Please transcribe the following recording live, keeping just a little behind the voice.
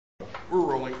We're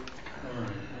rolling. All right,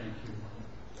 thank you.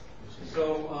 So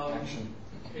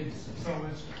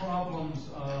it's problems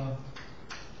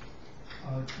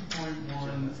 2.1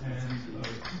 and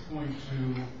 2.2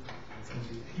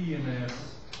 is P and S,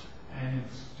 and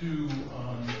it's due.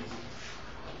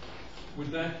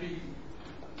 Would that be?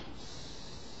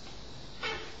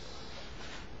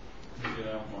 Let me get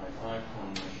out my iPhone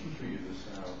and I can figure this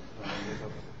out.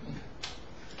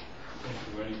 Can't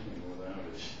do anything without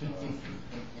it.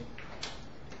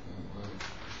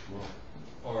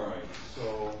 All right, so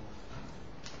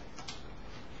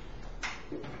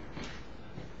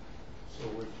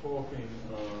we're talking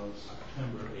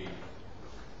September 8th.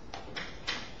 Okay.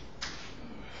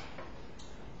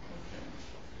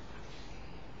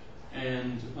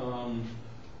 And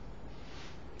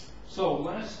so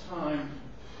last time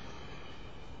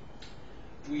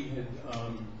we had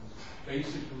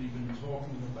basically been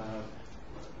talking about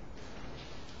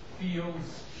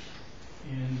fields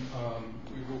in,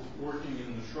 we were working in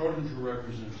the Schrodinger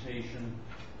representation,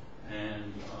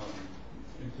 and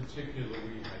in particular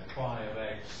we had phi of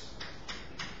x.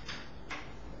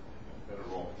 Better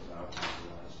off without my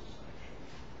glasses, actually.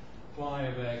 Phi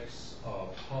of x,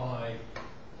 pi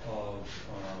of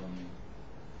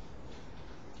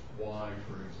y,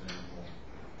 for example.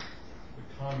 The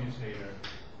commutator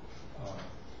was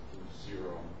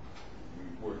 0. We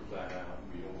worked that out.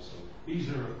 We also, these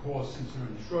are, of course, since they're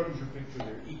in the Schrodinger picture,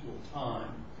 they're equal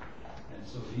time. And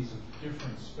so these are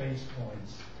different space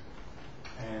points.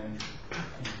 And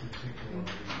in particular,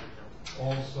 we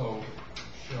also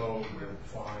show that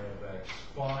phi of x,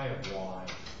 phi of y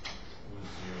was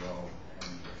 0,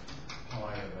 and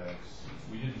pi of x,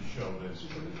 we didn't show this,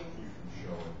 but you can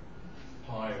show it,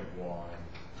 pi of y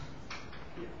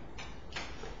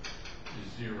is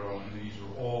 0, and these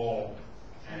are all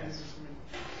at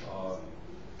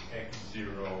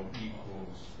x0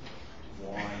 equals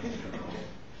y0,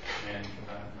 and for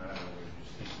that matter, we're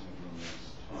just thinking of them as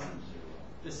time 0.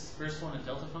 This first one a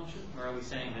delta function, or are we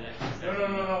saying that x is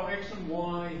No, x and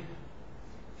y. You're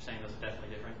saying those are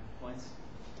definitely different points?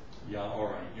 Yeah, all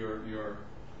right. You're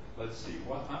let's see.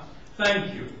 What?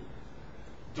 Thank you.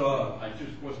 Duh. I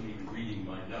just wasn't even reading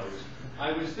my notes.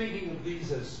 I was thinking of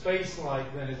these as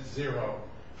space-like, then it's 0,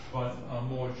 but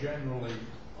more generally,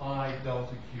 I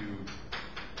delta cubed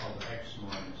of x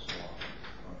minus y.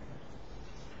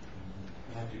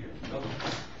 Okay. I have to get another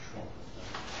one.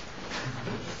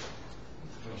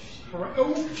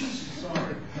 Oh, Jesus,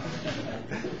 sorry.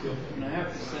 And I have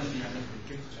to send the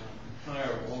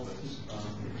entire office.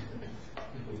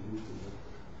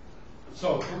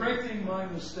 So correcting my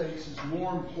mistakes is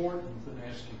more important than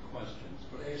asking questions,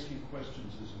 but asking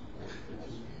questions is important.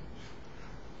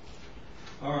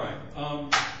 All right.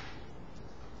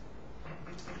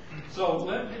 So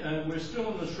we're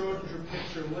still in the Schrodinger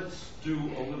picture. Let's do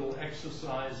a little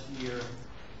exercise here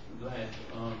that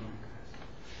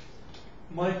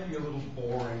might be a little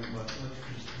boring, but let's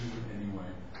just do it anyway.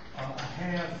 A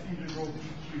half integral d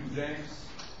cubed x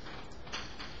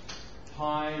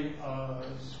pi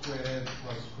squared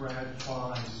plus grad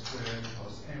phi squared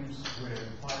plus m squared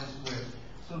pi squared.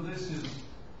 So this is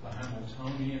the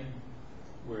Hamiltonian,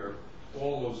 where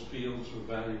all those fields are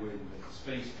evaluated at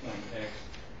space point x.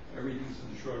 Everything's in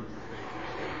the Schrodinger picture,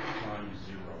 so time is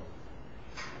 0.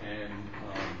 And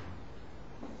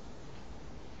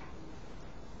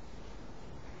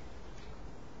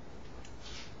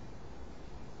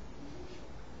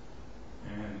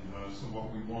so what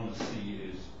we want to see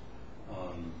is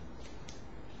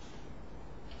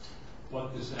what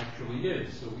this actually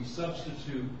is. So we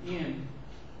substitute in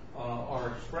our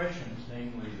expressions,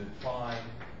 namely that phi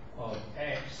of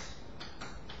x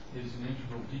is an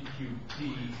integral d cubed t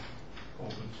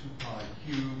over 2 pi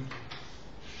cubed,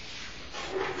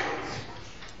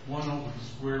 1 over the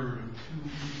square root of 2 e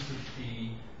sub p.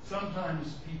 Sometimes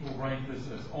people write this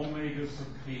as omega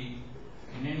sub p.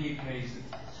 In any case,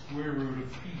 it's square root of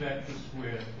p vector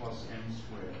squared plus m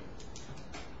squared.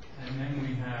 And then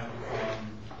we have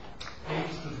a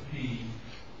sub p,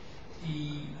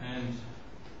 e, and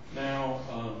now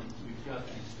we've got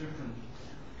these different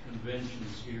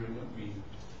conventions here.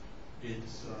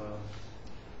 It's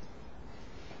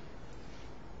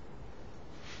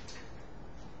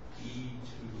e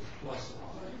to the plus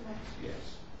I, yes.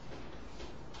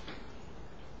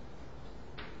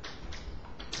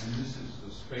 And this is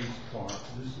the space part.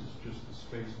 This is just the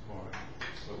space part.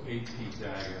 So AP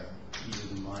dagger, e to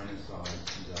the minus I p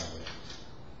dagger.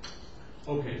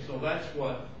 Okay, so that's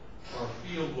what our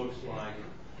field looks like.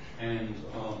 And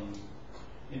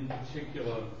in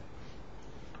particular,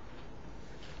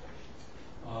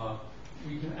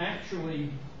 we can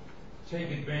actually take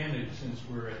advantage, since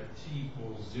we're at t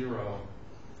equals 0,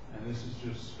 and this is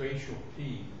just spatial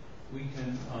p, we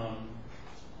can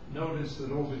notice that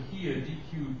over here, d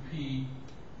cubed p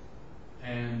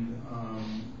and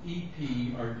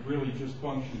EP are really just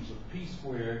functions of p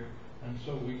squared, and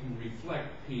so we can reflect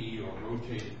p or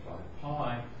rotate it by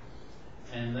pi,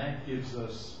 and that gives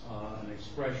us an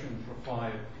expression for phi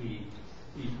of p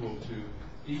equal to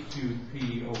d cubed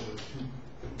p over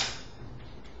 2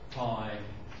 pi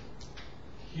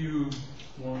cubed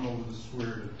 1 over the square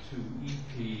root of 2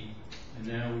 EP, and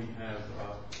now we have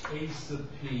a sub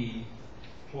p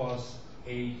plus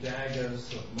a dagger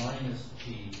sub minus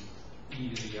p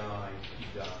e to the I p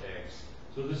dot x.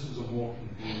 So this is a more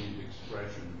convenient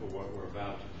expression for what we're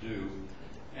about to do.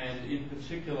 And in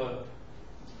particular,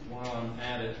 while I'm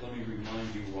at it, let me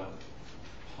remind you what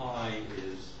pi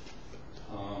is.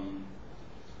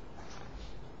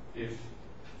 If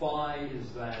phi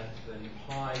is that, then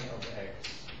pi of x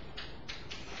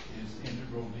is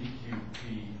integral d cubed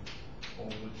p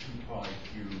over 2 pi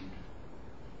cubed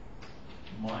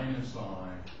minus I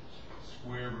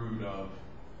square root of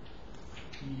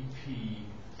EP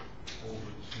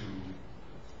over 2.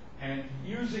 And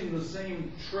using the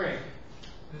same trick,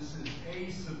 this is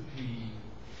a sub p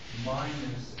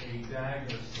minus a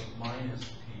dagger sub minus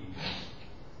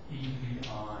p e to the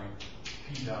I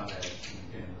p dot x, and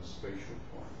again the spatial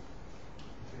point.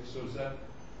 Okay, so is that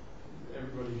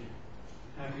everybody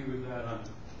happy with that? I'm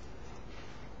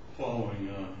following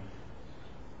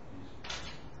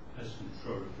Heston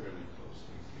Schroeder fairly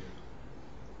closely here.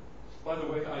 By the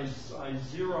way, I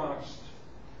Xeroxed,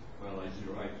 well,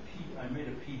 I made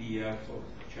a PDF of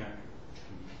chapter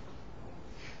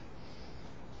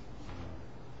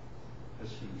 2.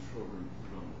 Heston Schroeder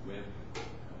put on the web.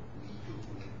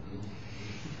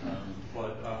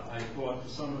 But I thought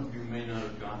some of you may not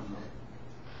have gotten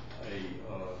a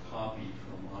copy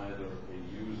from either a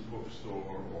used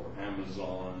bookstore or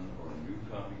Amazon, or a new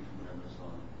copy from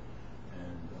Amazon,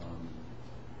 and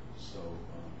so I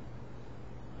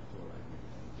thought I'd make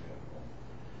that available.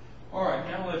 All right,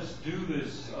 now let's do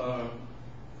this.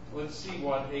 Let's see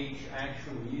what h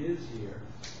actually is here.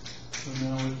 So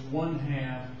now it's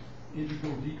 1/2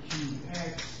 integral d cubed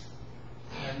x.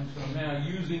 And so now,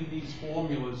 using these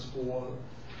formulas for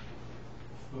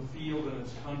the field and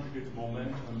its conjugate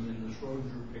momentum in the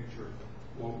Schrodinger picture,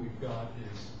 what we've got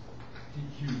is d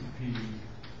cubed p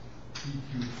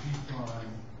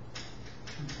prime,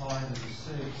 2 pi to the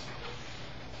 6th,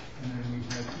 and then we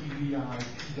have EVI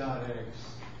p dot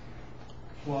x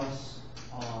plus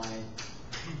I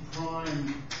p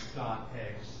prime dot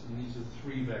x, and these are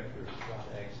 3 vectors dot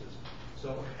x's.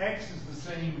 So x is the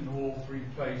same in all 3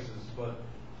 places, but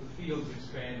the field's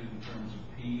expanded in terms of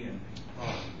p and p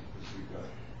prime, because we've got a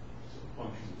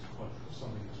function that's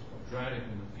something that's quadratic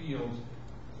in the field.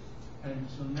 And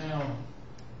so now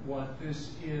what this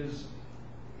is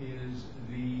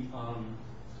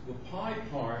the pi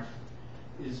part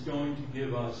is going to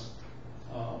give us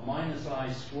minus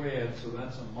I squared, so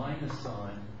that's a minus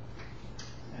sign,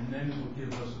 and then it will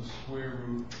give us a square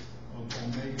root of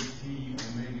omega p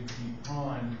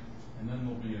prime, and then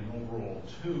there'll be an overall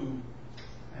 2,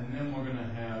 and then we're going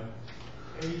to have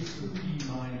a sub p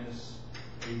minus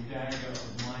a dagger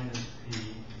of minus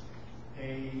p,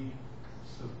 a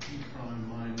sub p prime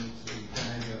minus a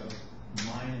dagger of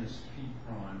minus p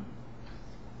prime.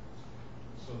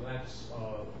 So that's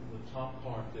the top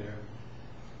part there.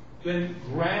 Then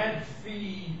grad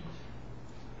phi,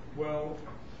 well,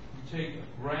 you take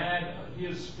grad,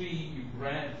 here's phi, you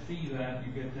grad phi that,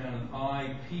 you get down an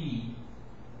IP,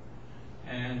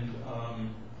 and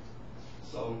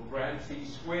so grad phi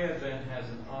squared then has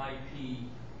an IP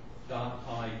dot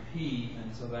IP,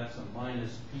 and so that's a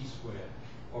minus p squared,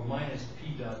 or minus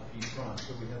p dot p prime.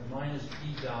 So we have minus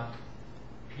p dot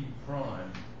p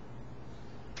prime,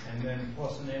 and then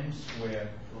plus an m squared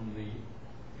from the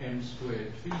m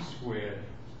squared phi squared.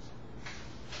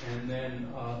 And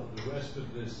then the rest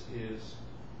of this is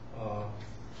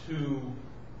 2,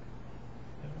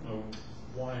 I don't know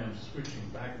why I'm switching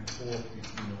back and forth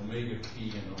between omega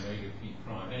p and omega p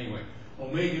prime. Anyway,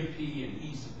 omega p and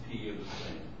e sub p are the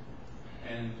same.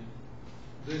 And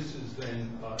this is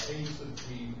then a sub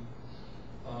p,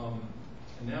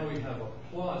 and now we have a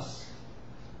plus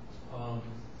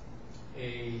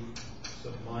a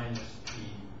sub minus p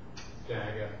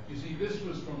dagger. You see, this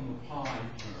was from the pi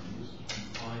term. This is from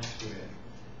pi squared,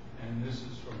 and this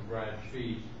is from grad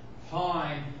phi.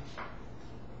 Pi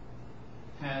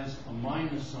has a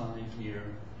minus sign here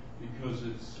because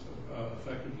it's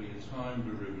effectively a time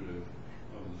derivative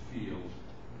of the field.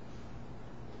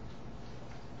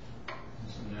 And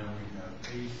so now we have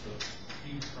a sub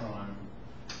p prime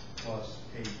plus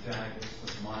a dagus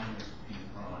of minus p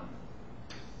prime.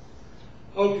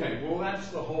 Okay, well that's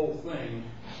the whole thing.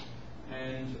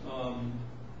 And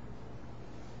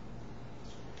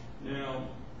now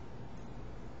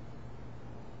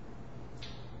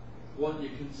what you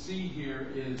can see here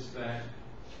is that,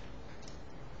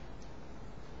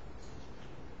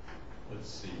 let's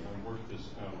see, I worked this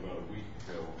out about a week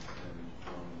ago,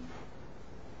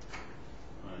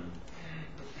 and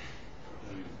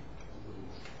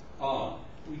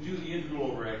we do the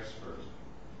integral over x first.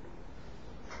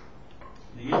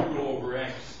 The integral over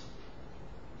x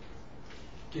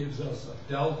gives us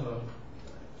a delta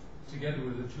together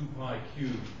with a 2 pi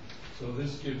cube. So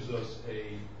this gives us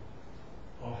a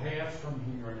half from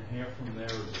here and a half from there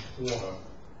is a quarter.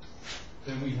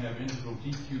 Then we have integral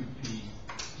d cubed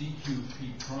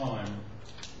p prime.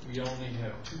 We only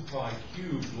have 2 pi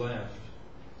cubed left.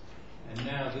 And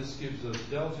now this gives us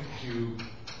delta cube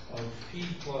of p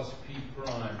plus p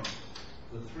prime,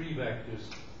 the 3 vectors,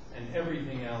 and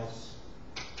everything else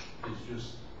is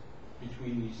just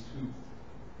between these two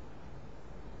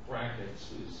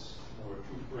brackets or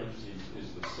two parentheses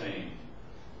is the same.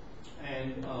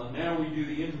 And now we do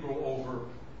the integral over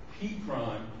p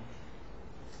prime,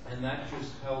 and that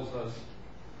just tells us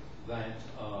that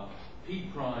p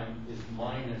prime is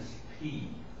minus p.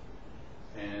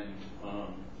 And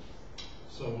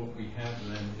so what we have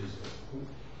then is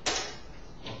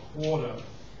a quarter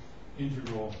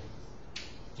integral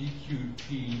d cubed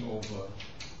p over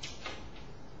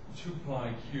 2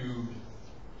 pi cubed.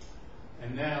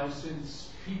 And now since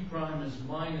p prime is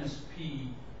minus p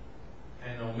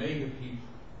and omega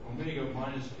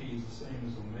minus p is the same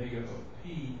as omega of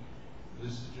p,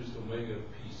 this is just omega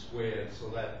of p squared, so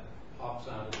that pops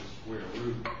out of the square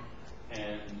root.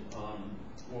 And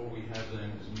what we have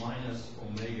then is minus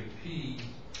omega p,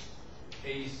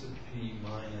 a sub p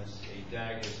minus a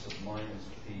dagus of minus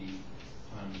p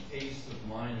times a sub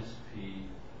minus p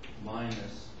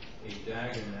minus a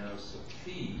dagoness of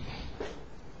p,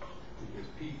 because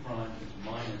p prime is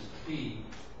minus p.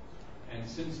 And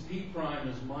since p prime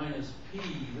is minus p,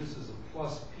 this is a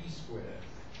plus p squared.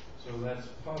 So that's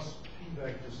plus p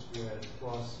vector squared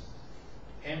plus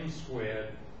m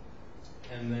squared,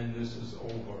 and then this is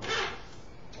over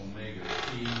omega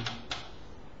p.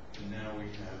 And now we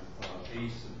have a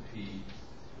sub p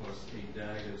plus a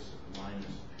dagus of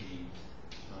minus p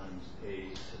times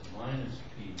a sub minus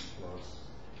p plus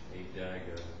a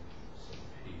dagger sub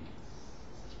p.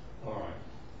 All right.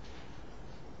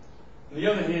 On the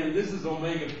other hand, this is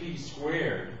omega p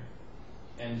squared,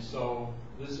 and so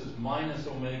this is minus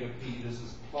omega p, this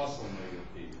is plus omega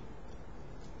p.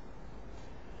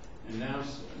 And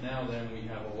now then we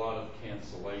have a lot of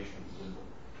cancellations,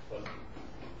 but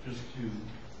just to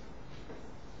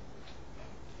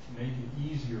make it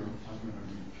easier, I'm going to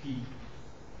repeat.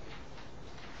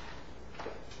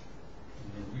 I'm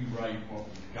going to rewrite what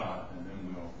we've got, and then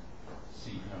we'll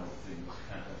see how things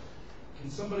happen. Can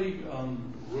somebody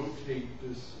rotate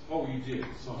this? Oh, you did.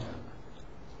 Sorry.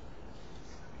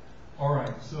 All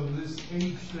right. So this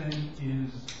h then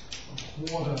is a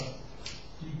quarter d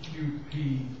cubed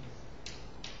p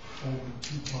over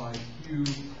 2 pi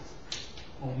cubed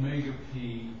omega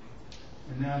p.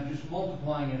 And now just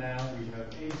multiplying it out, we have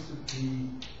a sub p,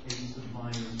 a sub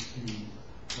minus p,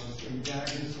 plus a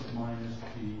dagus of minus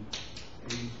p, a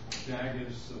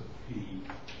dagus of p,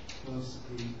 plus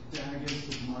a dagus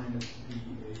of minus p,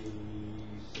 a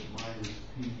sub minus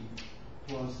p,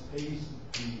 plus a sub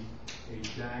p, a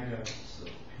dagus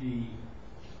of p.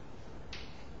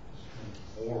 It's kind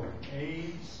of boring. A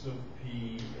sub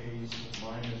p, a sub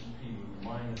minus p with a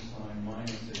minus sign,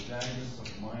 minus a dagus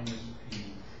of minus p,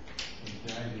 a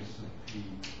dagus of p,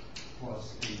 plus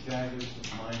a dagus of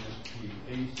minus p,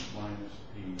 a sub minus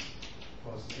p,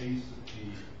 plus a sub p,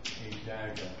 a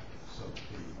dagger sub p.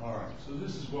 All right, so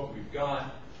this is what we've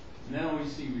got. Now we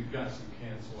see we've got some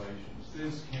cancellations.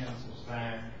 This cancels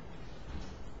that.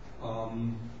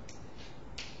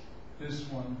 This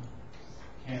one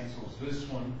cancels this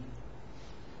one.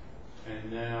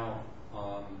 And now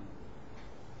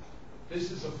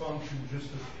this is a function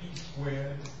just of p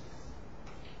squared.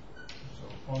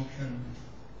 So function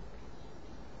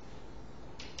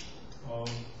of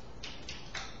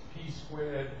p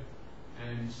squared,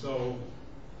 and so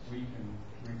we can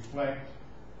reflect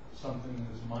something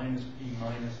that is minus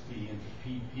p into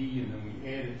pp, and then we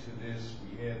add it to this,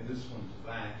 we add this one to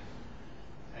that,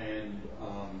 and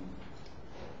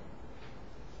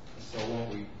so what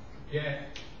we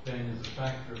get then is a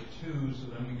factor of 2, so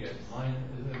then we get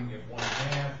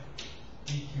 1/2 d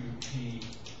cubed p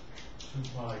 2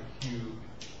 pi cubed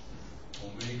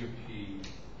omega p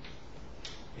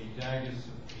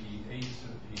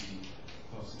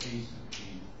sub p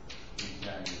is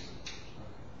dagger sub p.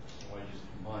 So I just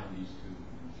combine these two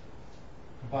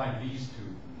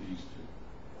and these two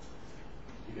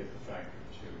to get the factor of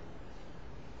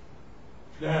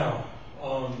 2. Now,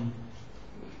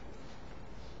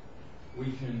 we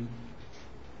can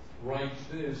write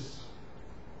this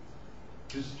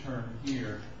term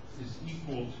here is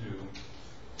equal to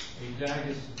a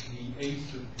dagger sub p, a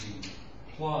sub p,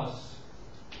 plus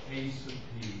a sub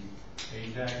p, a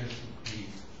dagger sub p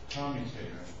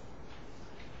commutator.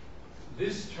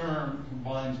 This term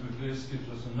combines with this gives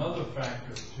us another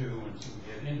factor of 2, and so we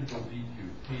get integral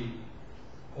dqp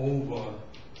over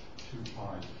 2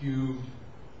 pi cubed.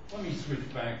 Let me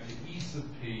switch back to e sub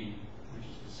p, which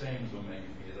is the same as omega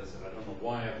p. As I said, I don't know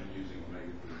why I've been using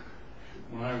omega p.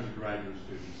 When I was a graduate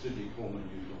student, Sidney Coleman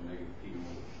used omega p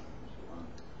all the time. So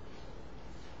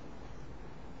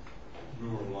I'm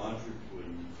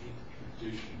neurologically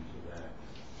conditioned to that.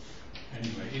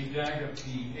 Anyway, a dagger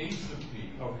p, a sub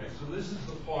p. Okay, so this is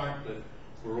the part that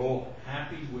we're all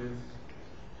happy with.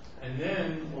 And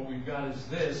then what we've got is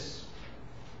this.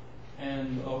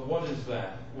 And what is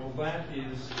that? Well, that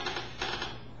is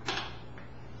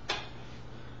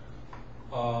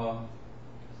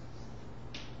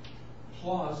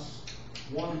plus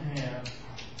 1/2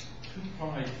 2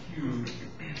 pi cubed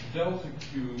delta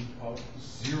cubed of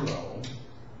 0.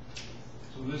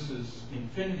 So this is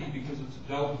infinity because it's a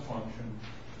delta function,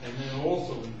 and then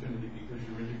also infinity because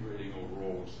you're integrating over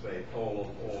all space,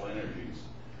 all energies.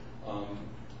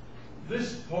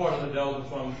 This part of the delta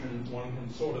function one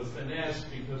can sort of finesse,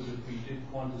 because if we did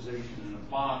quantization in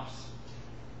a box,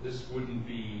 this would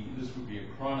be a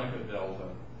Kronecker delta,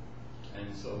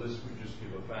 and so this would just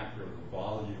give a factor of the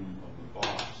volume of the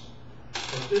box.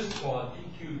 But this part,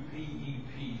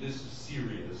 dqp, this is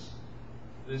serious.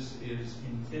 This is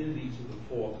infinity to the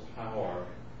 4th power.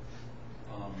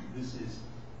 This is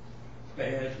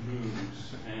bad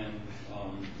news, and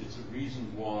it's a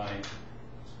reason why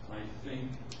I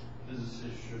think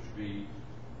physicists should be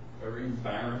very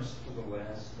embarrassed for the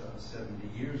last 70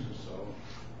 years or so.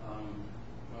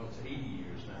 Well, it's 80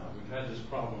 years now. We've had this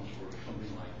problem for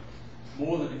something like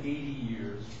more than 80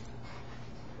 years.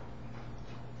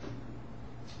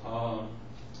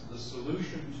 The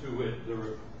solution to it,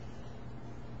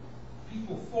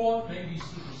 people thought maybe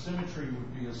supersymmetry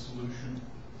would be a solution,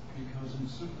 because in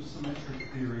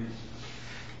supersymmetric theories,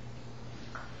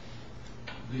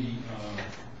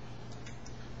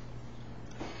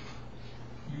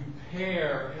 you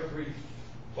pair every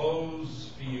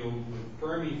Bose field with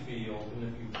Fermi field,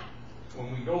 and when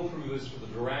we go through this for the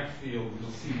Dirac field,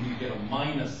 you'll see we get a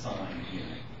minus sign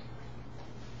here.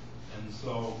 And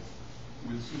so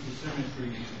with supersymmetry,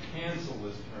 you can cancel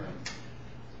this term.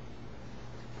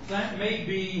 That may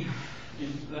be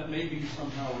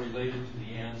somehow related to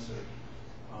the answer.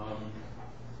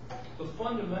 The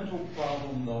fundamental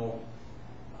problem, though,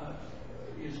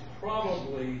 is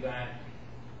probably that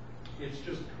it's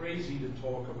just crazy to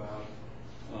talk about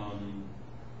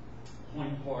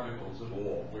point particles at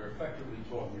all. We're effectively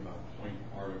talking about point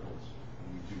particles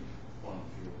when we do quantum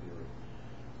field theory.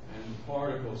 And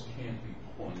particles can't be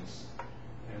points.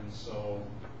 And so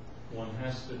one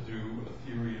has to do a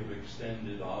theory of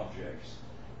extended objects.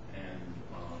 And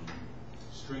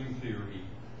string theory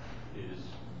is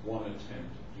one attempt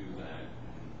to do that.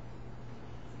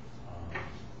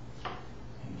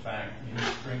 In fact, in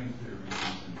string theory,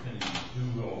 these infinities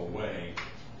do go away,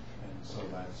 and so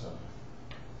that's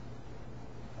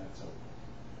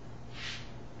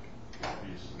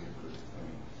obviously a good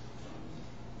thing.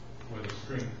 Whether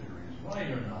string theory is right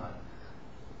or not,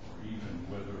 or even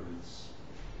whether it's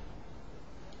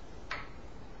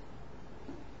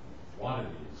what it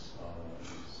is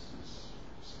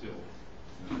still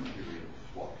in a period of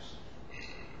flux.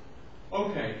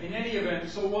 Okay, in any event,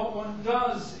 so what one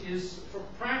does is, for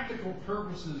practical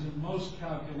purposes, in most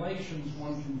calculations,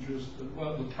 one can just,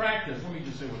 well, the practice, let me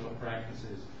just say what the practice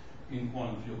is in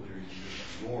quantum field theory, you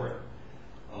just ignore it.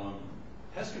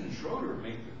 Heskin and Schroeder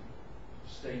make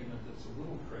the statement that's a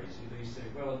little crazy. They say,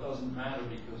 well, it doesn't matter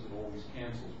because it always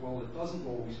cancels. Well, it doesn't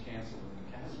always cancel in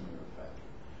the Casimir effect.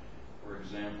 For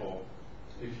example,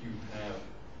 if you have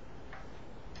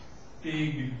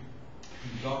big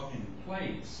conducting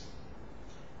plates,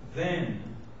 then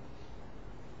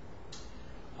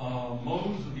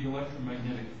modes of the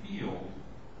electromagnetic field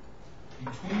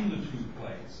between the two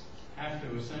plates have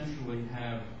to essentially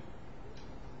have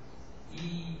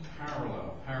E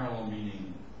parallel, parallel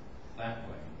meaning that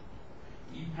way.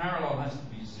 E parallel has to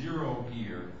be 0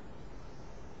 here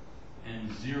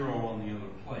and 0 on the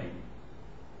other plate.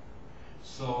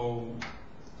 So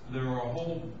there are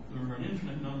an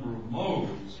infinite number of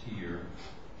modes here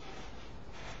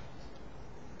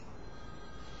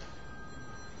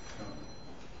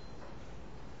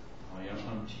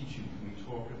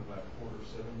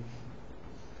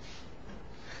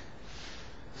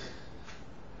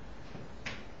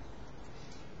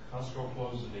Costco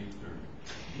closes at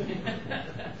 8:30.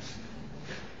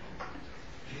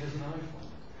 She has an iPhone.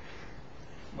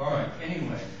 All right,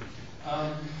 anyway.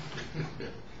 I'm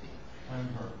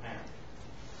her app.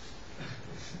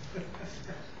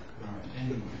 All right,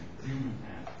 anyway, human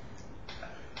app.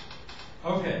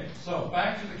 Okay, so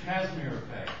back to the Casimir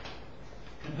effect.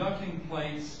 Conducting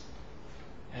plates,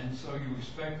 and so you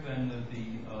expect then that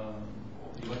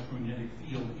the electromagnetic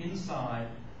field inside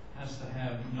has to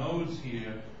have nodes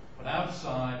here, but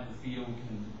outside the field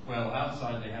can, well,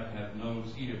 outside they have to have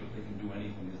nodes here, but they can do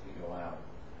anything as they go out.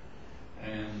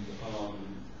 And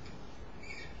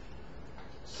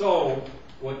so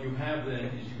what you have then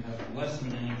is you have less of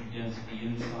an energy density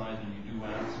inside than you do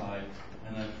outside,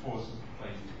 and that forces the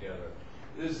plate together.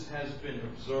 This has been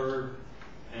observed,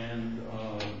 and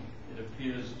it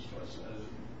appears, as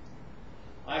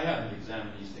I haven't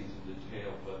examined these things in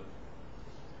detail, but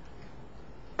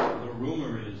the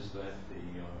rumor is that the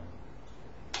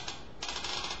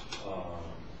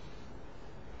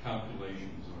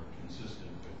calculations are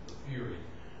consistent with the theory.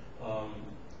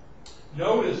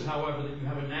 Notice, however, that you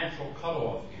have a natural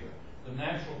cutoff here. The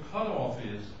natural cutoff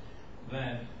is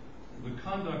that the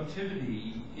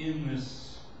conductivity in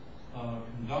this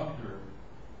conductor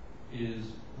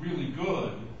is really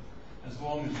good as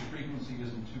long as the frequency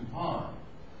isn't too high.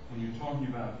 When you're talking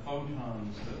about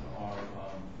photons that are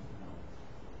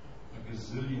a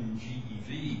gazillion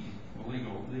GeV, well, they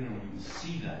don't even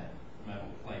see that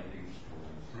metal plate, they just go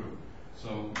right through. So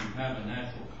you have a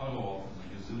natural cutoff in the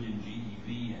gazillion GeV,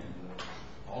 and the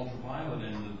ultraviolet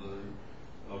end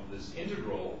of this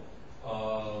integral,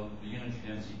 the energy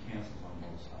density cancels on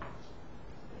both sides.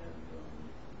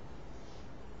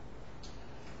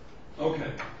 And,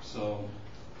 okay, so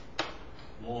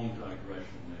long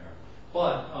digression there.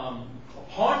 But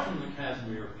apart from the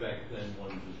Casimir effect, then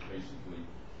one just basically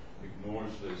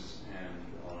ignores this, and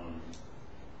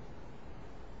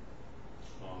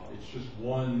it's just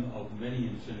one of many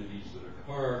infinities that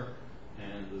occur,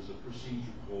 and there's a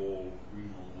procedure called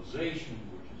renormalization,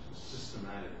 which is a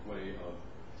systematic way of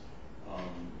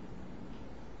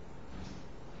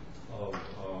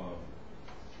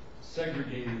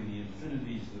segregating the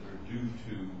infinities that are due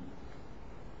to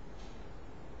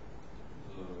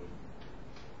the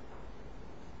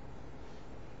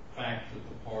fact that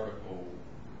the particle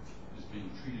is being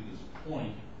treated as a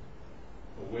point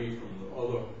away from the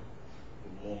other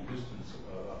long distance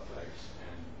effects,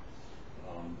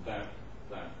 and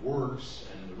that works.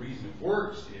 And the reason it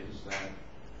works is that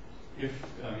if,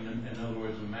 in other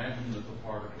words, imagine that the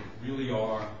particles really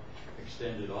are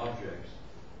extended objects,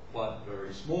 but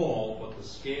very small, but the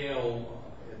scale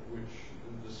at which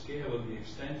the scale of the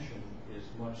extension is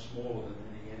much smaller than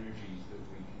any energies that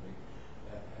we can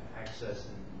access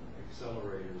in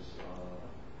accelerators,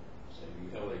 say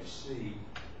the LHC,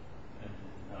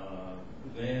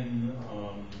 and then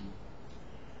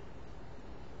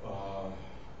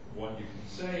what you can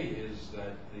say is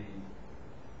that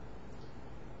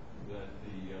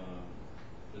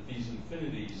that these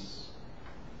infinities,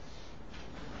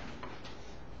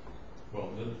 well,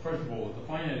 first of all, the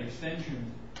finite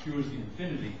extension cures the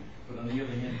infinity, but on the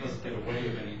other hand, it doesn't get away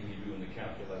with anything you do in the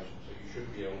calculation, so you should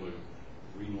be able to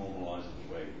renormalize it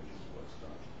away, which is what's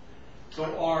done. So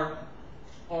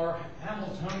our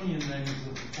Hamiltonian then is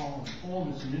of the following form.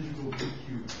 It's an integral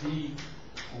dqp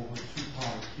over 2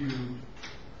 pi cubed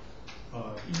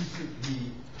e sub p,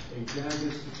 a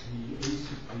dagger sub p, a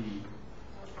sub p,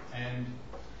 and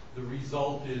the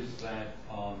result is that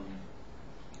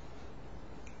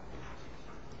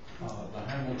the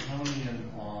Hamiltonian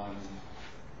on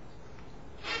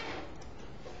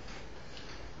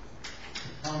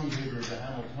the commutator of the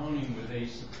Hamiltonian with a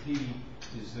sub p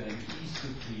is then e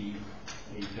sub p,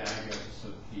 a dagger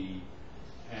sub p,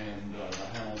 and the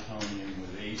Hamiltonian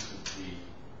with a sub p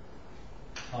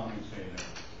commutator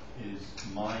is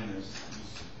minus e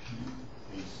sub p,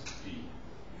 a sub p.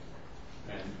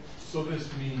 And so this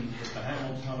means that the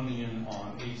Hamiltonian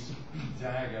on a sub p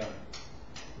dagger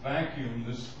vacuum,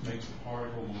 this makes a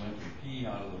particle momentum p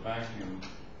out of the vacuum.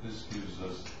 This gives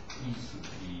us e sub p,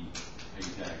 a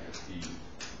dagger p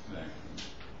vacuum.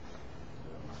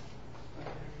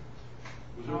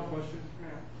 Was there a question?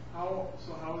 Yeah. How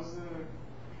is the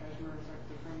Casimir effect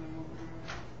different than what we're doing?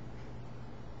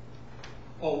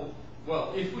 Oh,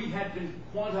 well, if we had been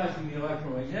quantizing the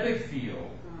electromagnetic field,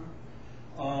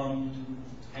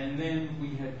 and then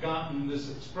we had gotten this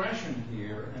expression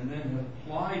here, and then had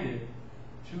applied it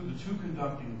to the two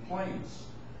conducting plates,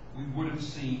 we would have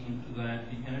seen that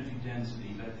the energy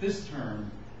density, that this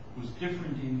term was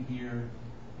different in here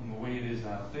from the way it is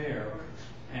out there,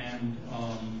 and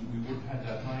we would have had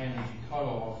that high energy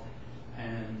cutoff,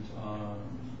 and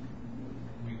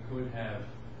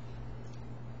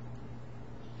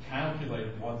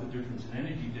difference in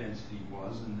energy density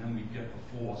was, and then we get the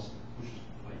force that pushes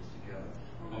the plates together.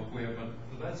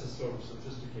 But that's a sort of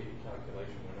sophisticated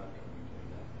calculation. We're not going to be doing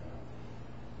that now.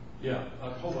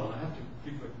 Yeah, hold on. I have to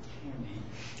give a candy.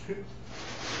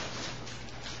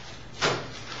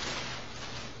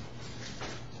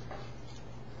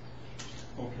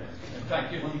 Okay. In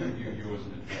fact, let me give you yours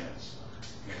in advance.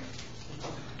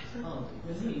 Oh,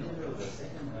 when you integral the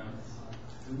second one,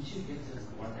 don't you get just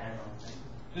one half of that?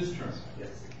 This term.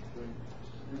 Yes.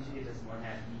 Don't you get just one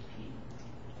half EP?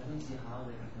 I don't see how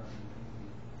they become infinity.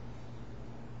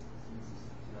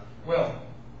 Well,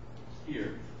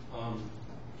 here,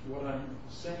 what I'm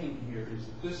saying here is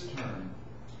that this term,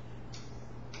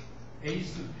 a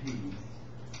sub p,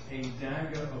 a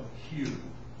dagger of q,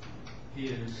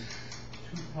 is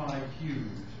 2 pi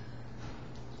cubed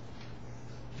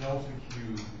delta q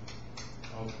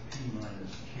of p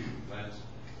minus q.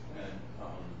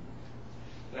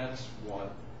 That's what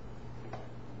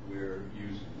we're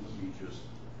using. Let me just,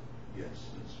 yes,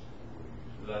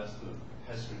 that's the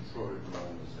Heston-Schroeder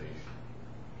normalization.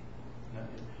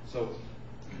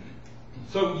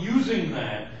 So using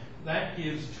that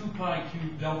gives 2 pi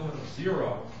cubed delta of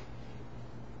 0,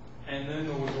 and then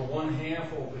there was a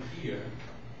 1/2 over here,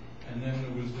 and then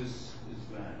there was this is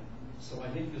that. So I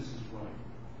think this is right.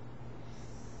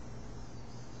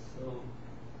 So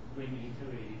when you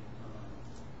iterate,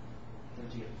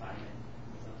 don't you get finite?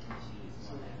 Is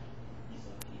one half E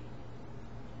sub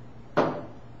p.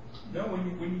 No,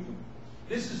 when you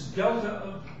this is delta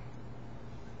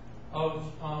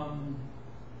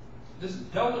this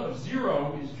delta of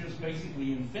 0 is just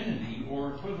basically infinity,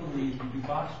 or equivalently, if you do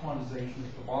box quantization,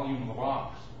 it's the volume of the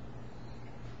box.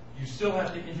 You still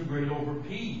have to integrate over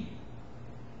p.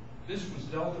 This was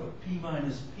delta of p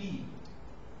minus p.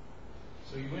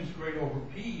 So you integrate over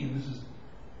p, and this is,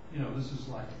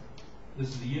 this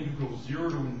is the integral 0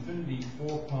 to infinity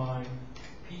 4 pi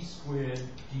p squared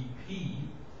dp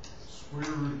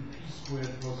square root of p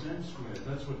squared plus n squared.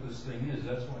 That's what this thing is.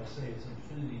 That's why I say it's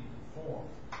infinity form.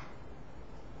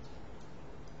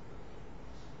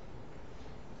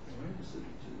 All right,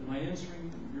 am I answering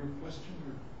your question,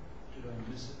 or did I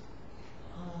miss it?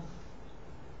 I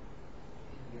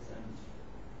guess I'm.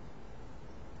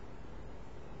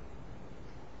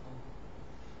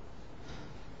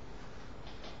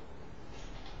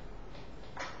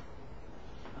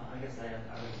 I guess I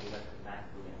will go back to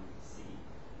MacBook and see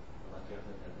what you have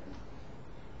done.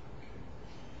 Okay.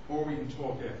 Or we can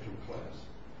talk after class.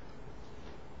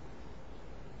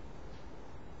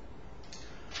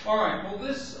 All right, well,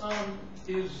 this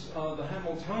is the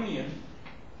Hamiltonian.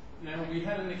 Now, we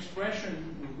had an expression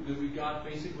that we got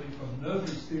basically from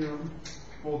Noether's theorem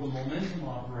for the momentum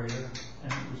operator,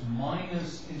 and it was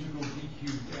minus integral d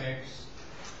cubed x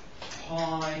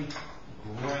pi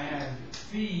grad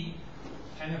phi.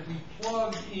 And if we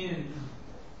plug in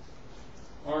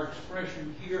our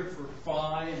expression here for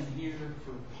phi and here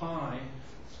for pi,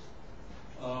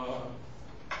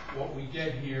 what we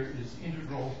get here is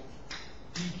integral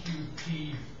d cubed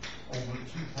p over 2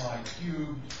 pi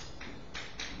cubed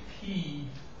p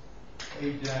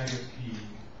a dagger p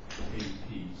a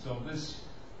p. So this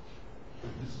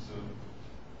is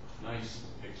a nice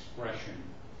expression,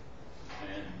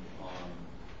 and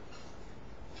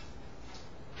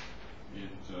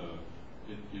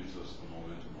it gives us the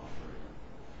momentum operator.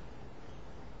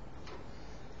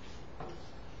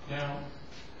 Now,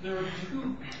 there are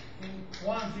two, in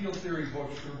quantum field theory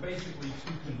books, there are basically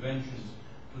two conventions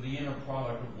for the inner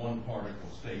product of one particle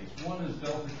states. One is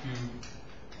delta Q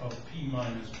of p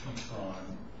minus p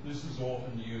prime. This is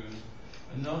often used.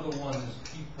 Another one is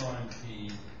p prime p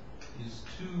is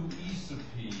 2 e sub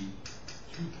p,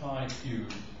 2 pi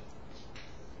cubed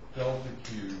delta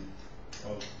Q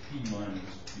of p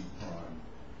minus p prime.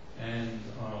 And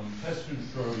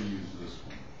Heston-Schroeder used this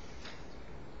one.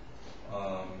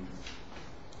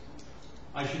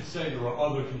 I should say there are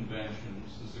other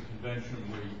conventions. There's a convention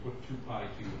where you put 2 pi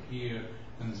cubed here,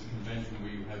 and there's a convention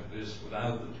where you have this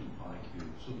without the 2 pi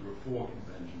cubed. So there are 4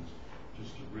 conventions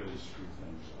just to really screw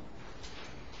things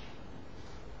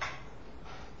up.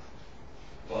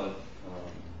 But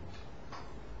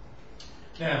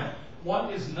now,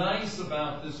 what is nice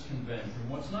about this convention?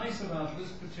 What's nice about this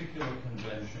particular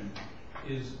convention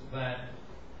is that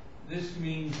this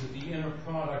means that the inner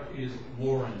product is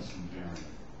Lorentz invariant.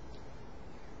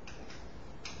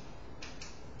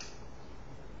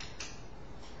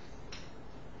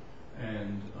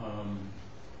 And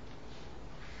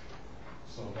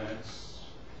so that's,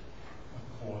 of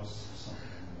course,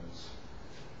 something that's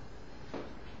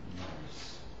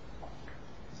nice.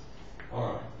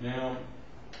 All right, now,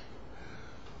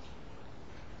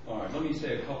 all right, let me me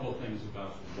say a couple of things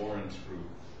about the Lorentz group.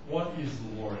 What is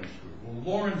the Lorentz group? Well, the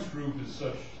Lorentz group is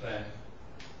such that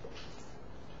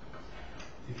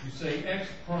if you say x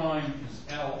prime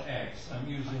is Lx, I'm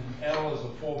using L as a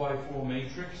 4x4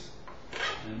 matrix,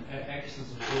 and x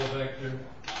is a 4 vector,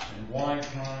 and y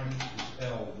prime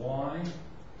is Ly,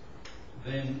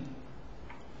 then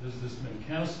there's this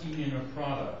Minkowski inner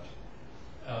product,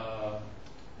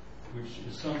 which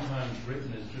is sometimes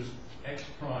written as just x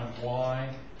prime y,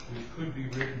 which could be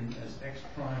written as x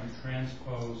prime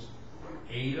transpose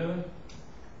eta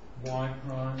y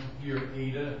prime. Here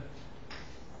eta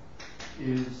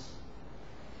is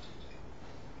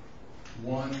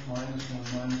 1, minus 1,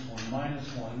 minus 1,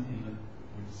 minus 1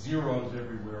 with zeros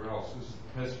everywhere else. This is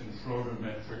the Peskin-Schroeder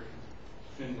metric.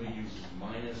 Finley uses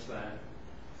minus that,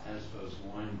 as does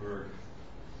Weinberg,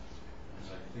 as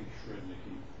I think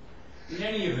Schrednicki. In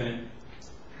any event,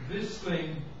 this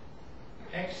thing,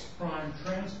 x prime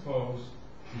transpose,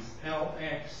 is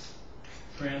Lx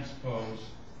transpose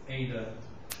eta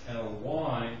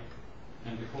Ly.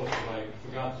 And of course, what I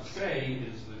forgot to say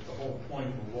is that the whole point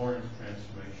of the Lorentz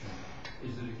transformation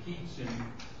is that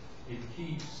it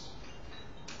keeps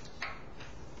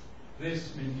this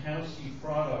Minkowski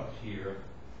product here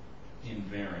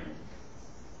invariant.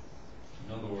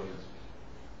 In other words,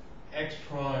 x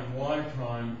prime y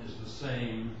prime is the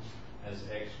same as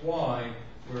xy,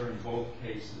 where in both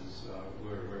cases,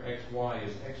 where xy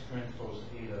is x transpose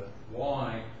eta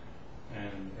y,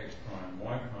 and x prime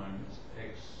y prime is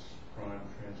x prime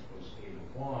transpose eta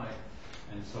y.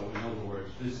 And so, in other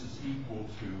words, this is equal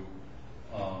to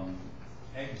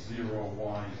x0,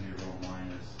 y0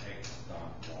 minus x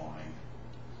dot y.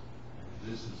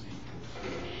 And this is equal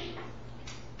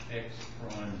to x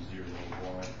prime 0,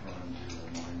 y prime 0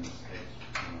 minus x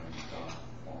prime dot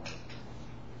y.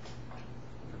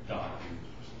 The dot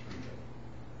is just 3.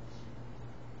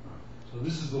 So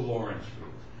this is the Lorentz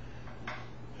group.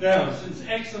 Now, since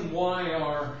x and y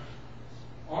are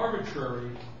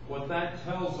arbitrary, what that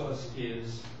tells us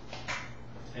is,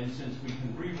 and since we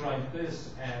can rewrite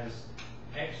this as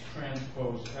x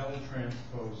transpose L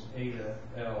transpose eta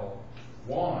L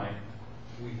y,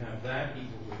 we have that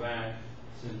equal to that.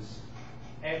 Since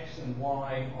x and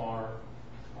y are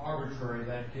arbitrary,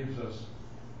 that gives us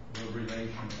the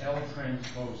relation L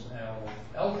transpose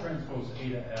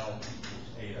eta L equals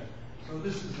eta. So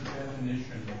this is the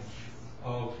definition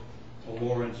of a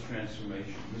Lorentz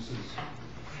transformation. This is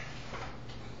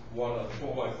what a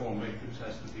 4x4 matrix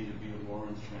has to be a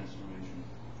Lorentz transformation.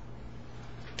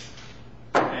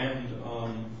 And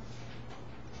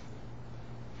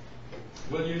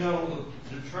well, you know,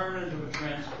 the determinant of the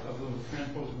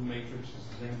transpose of the matrix is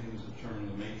the same thing as the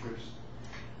determinant of the matrix.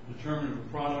 The determinant of the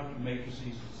product of matrices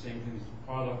is the same thing as the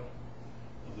product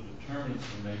of the determinants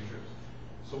of the matrix.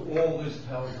 So all this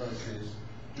tells us is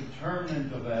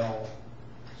determinant of L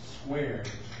squared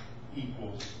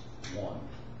equals 1.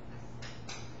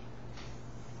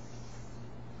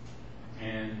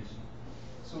 And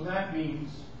so that means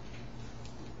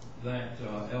that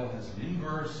L has an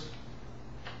inverse,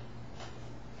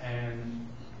 and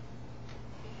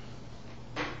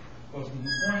but from the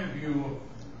point of view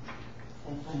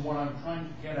of, from what I'm trying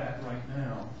to get at right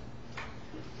now,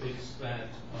 it's that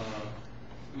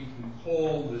we can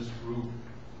call this group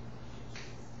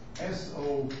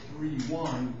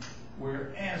SO31,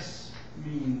 where S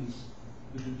means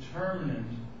the determinant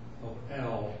of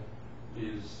L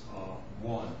is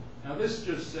 1. Now this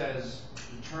just says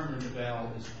determinant of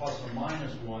L is plus or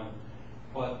minus 1,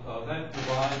 but that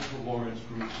divides the Lorentz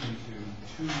group into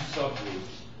 2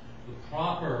 subgroups. The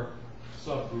proper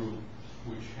subgroup,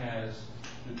 which has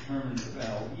determinant of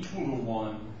L equal to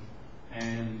 1,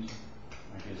 and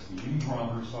I guess the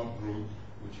improper subgroup,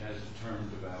 which has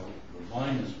determinant of L equal to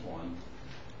minus 1.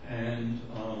 And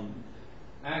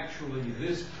actually,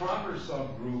 this proper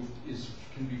subgroup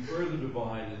can be further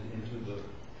divided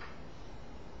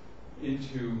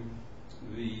into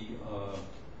the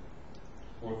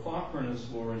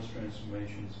orthochronous Lorentz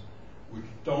transformations, which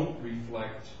don't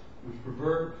reflect, which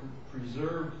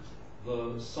preserve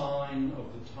the sign of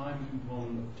the time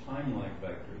component of time-like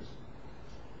vectors,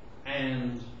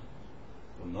 and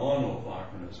the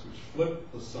non-orthochronous, which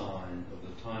flip the sign of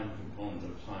the time component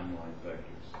of time-like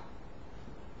vectors.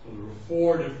 So there are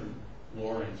 4 different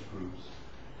Lorentz groups,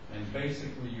 and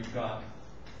basically you've got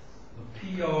the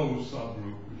PO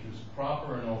subgroup, which is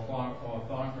proper and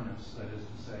orthochronous, that is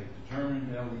to say,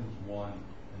 determinant L equals 1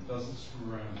 and doesn't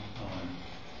screw around with time.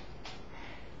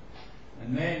 And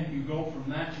then you go from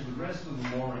that to the rest of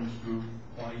the Lorentz group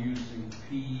by using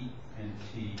P and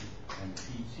T and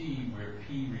PT, where P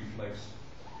reflects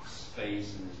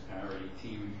space and is parity,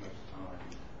 T reflects time.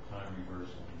 time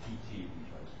reversal, dt we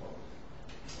transpose.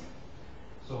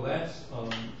 So that's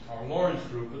our Lorentz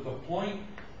group, but the point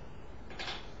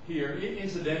here,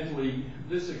 incidentally,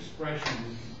 this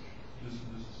expression, this is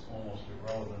almost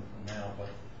irrelevant for now, but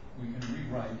we can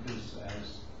rewrite this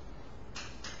as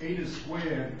eta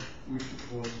squared, which of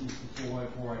course is the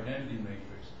 4x4 identity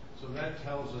matrix. So that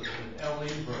tells us that L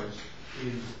inverse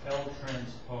is L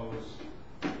transpose,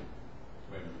 wait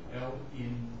a minute, L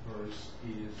inverse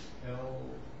is L,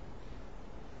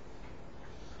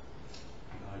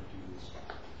 did I do this?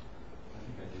 I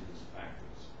think I did this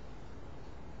backwards.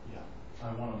 Yeah,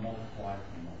 I want to multiply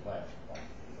from the left by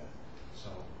eta. So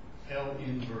L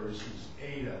inverse is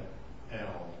eta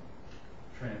L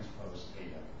transpose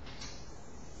eta.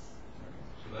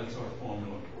 So that's our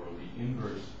formula for the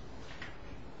inverse.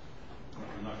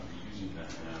 I'm not going to be using that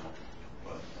now,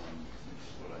 but this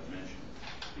is what I mentioned.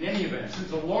 In any event, since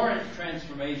the Lorentz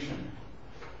transformation,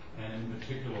 and in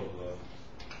particular the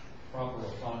proper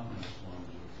orthogonal ones,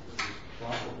 or the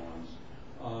proper ones,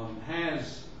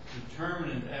 has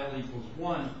determinant L equals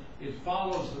 1, it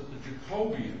follows that the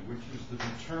Jacobian, which is the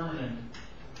determinant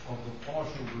of the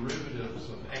partial derivatives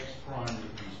of x prime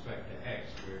with respect to x,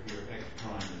 where here x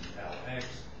prime is Lx,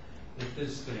 that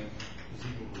this thing is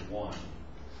equal to 1.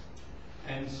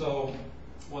 And so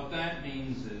what that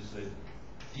means is that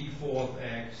d4th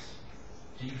x,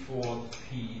 d4th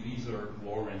p, these are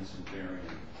Lorentz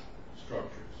invariant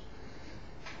structures.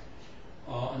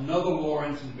 Another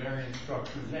Lorentz invariant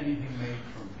structure is anything made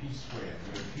from p squared,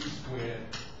 where p squared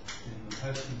in the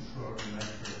Peskin-Schroeder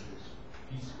metric is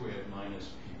p squared minus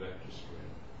p vector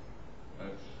squared.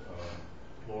 That's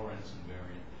Lorentz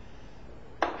invariant.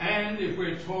 And if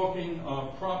we're talking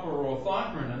proper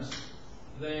orthogonous,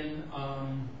 then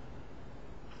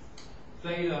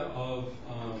theta of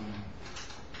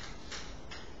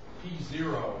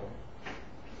P0,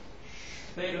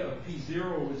 theta of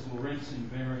P0 is Lorentz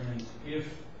invariant if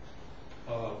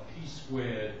P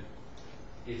squared,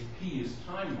 if P is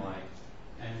time-like,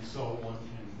 and so one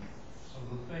can, so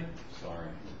the thing,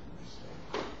 sorry,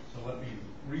 so let me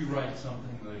rewrite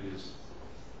something that is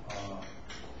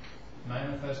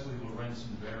manifestly Lorentz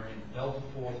invariant, delta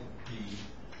 4th of P,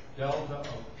 delta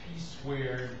of P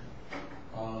squared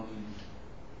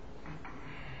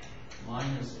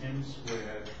minus m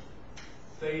squared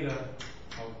theta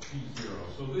of P0.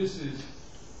 So this is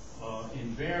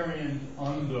invariant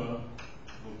under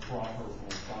the proper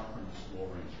orthogonous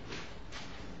Lorentz group.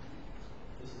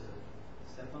 This is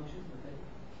a step function with theta?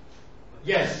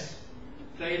 Yes.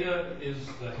 Theta is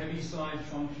the heavy side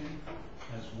function,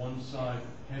 has one side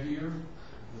heavier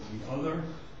than the other,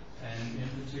 and in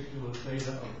particular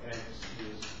theta of x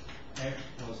is x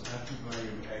plus absolute value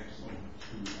of x on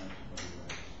 2 absolute value of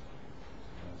x.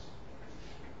 So that's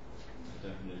the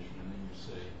definition, and then you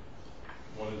say,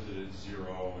 what is it at 0,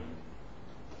 and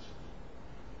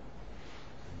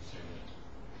you say that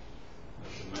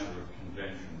that's a matter of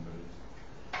convention, but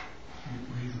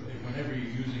whenever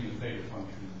you're using a theta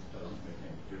function, it doesn't make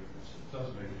any difference. It does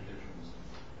make a difference.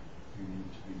 You need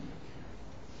to be more careful.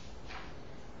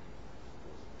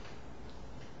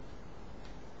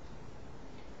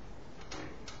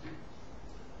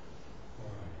 All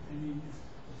right. Any?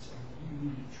 You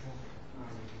need a chalk.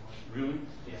 Really?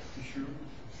 Yeah. You sure?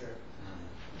 Sure.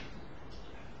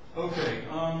 Okay.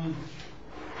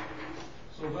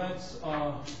 So that's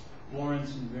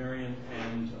Lorentz invariant,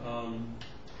 and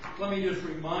let me just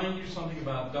remind you something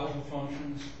about delta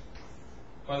functions.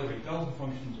 By the way, delta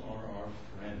functions are our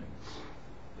friends.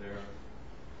 They're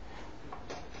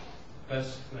the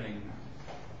best thing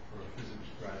for a physics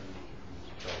graduate to do is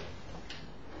delta functions.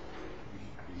 We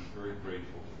should be very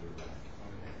grateful to their back.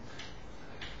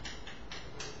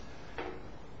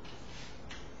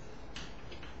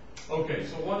 Okay,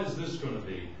 so what is this going to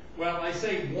be? Well, I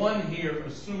say 1 here,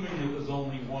 assuming that there's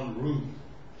only one root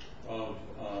of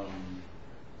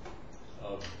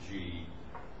G.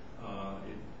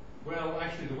 Well,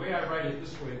 actually, the way I write it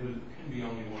this way, there can be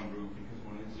only one root because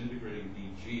when it's integrating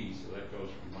dg, so that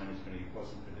goes from minus infinity to plus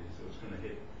infinity, so it's going to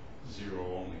hit 0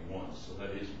 only once, so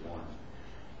that is 1.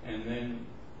 And then,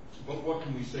 but what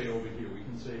can we say over here? We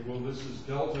can say, well, this is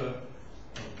delta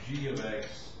of g of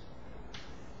x,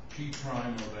 g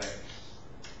prime of x,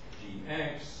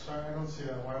 dx. Sorry, I don't see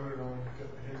that. Why would it only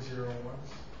hit 0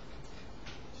 once?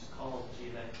 Just call g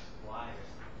of x y or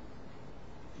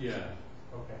something. Yeah.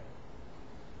 Okay.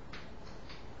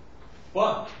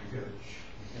 But you get a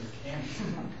cancel.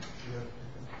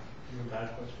 You have bad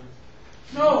questions?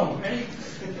 No,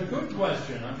 it's a good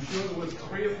question. I'm sure there was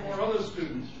 3 or 4 other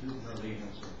students who know the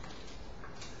answer.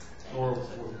 Or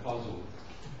were puzzled.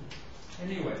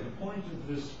 Anyway, the point of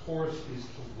this course is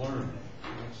to learn it.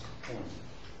 That's the point.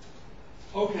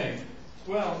 Okay,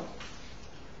 well,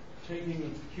 taking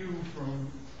a cue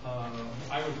from,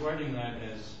 I was writing that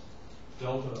as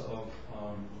delta of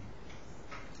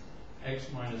x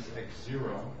minus x0.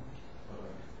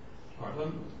 All right, let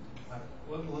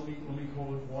me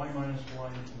call it y minus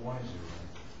y0.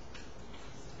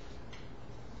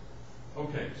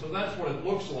 Okay, so that's what it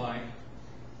looks like.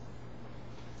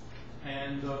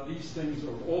 And these things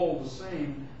are all the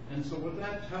same. And so what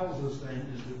that tells us then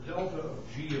is that delta of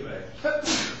g of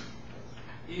x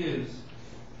is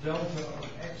delta of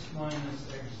x minus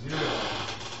x0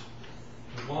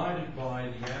 divided by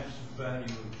the absolute value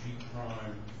of g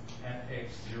prime at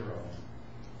x0.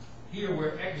 Here,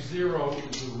 where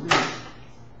x0 is a root,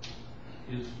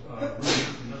 in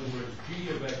other words, g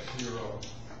of x0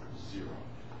 is 0.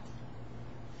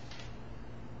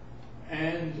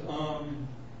 And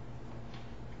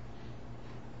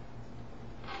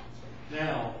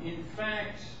now, in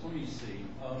fact, let me see.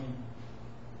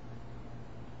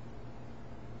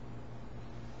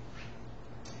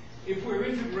 If we're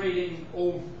integrating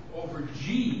over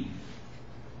g,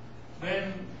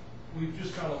 then we've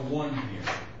just got a 1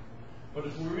 here. But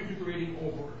if we're integrating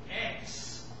over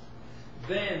x,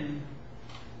 then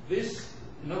this,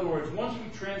 in other words, once we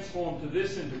transform to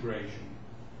this integration,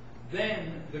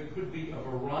 then there could be a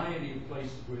variety of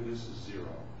places where this is 0.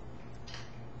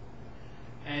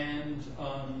 And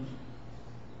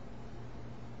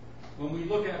when we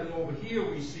look at it over here,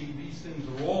 we see these things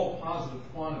are all positive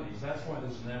quantities. That's why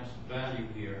there's an absolute value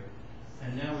here.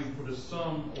 And now we put a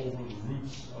sum over the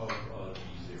roots of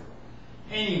d0.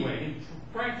 Anyway, in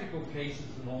practical cases,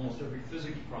 in almost every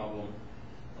physics problem,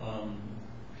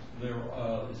 there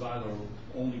is either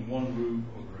only one root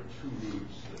or there are 2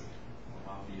 roots that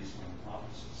are obvious on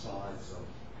opposite sides of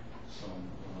some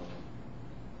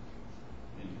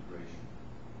integration.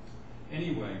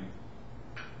 Anyway,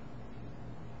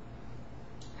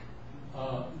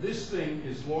 this thing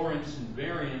is Lorentz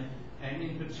invariant, and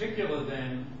in particular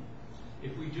then,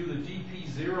 if we do the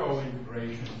dp0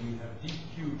 integration, we have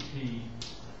dqp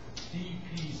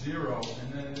dp0,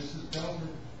 and then this is delta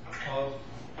of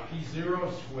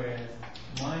p0 squared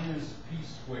minus p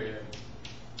squared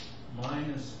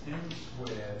minus m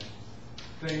squared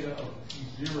theta of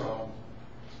p0.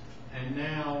 And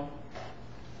now,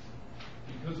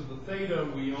 because of the theta,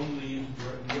 we only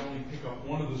pick up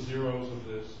one of the zeros of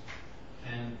this,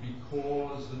 and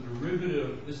because the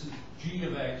derivative, this is g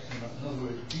of x, in other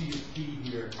words, g of p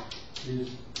here is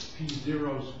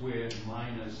p0 squared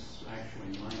minus ep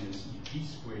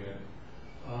squared.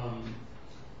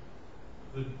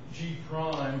 The g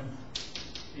prime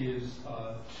is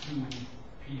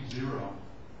 2p0,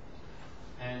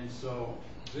 and so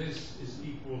this is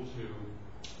equal to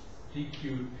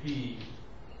dqp.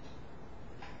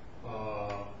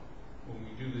 When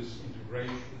we do this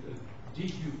integration,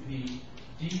 dqp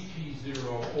dp0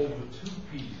 over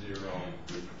 2p0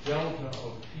 delta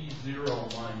of p0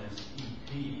 minus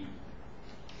ep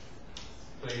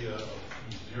theta of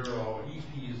p0.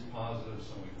 Ep is positive,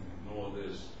 so we can ignore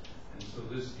this. And so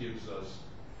this gives us,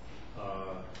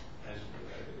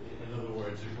 in other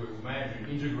words, if we imagine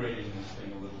integrating this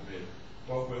thing a little bit,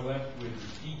 what we're left with is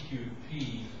dqp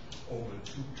over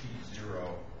 2p0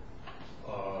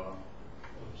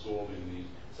 absorbing these.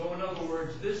 So in other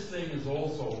words, this thing is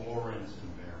also Lorentz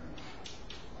invariant.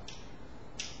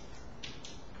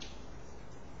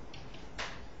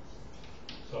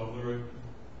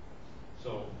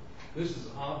 So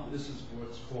this is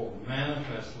what's called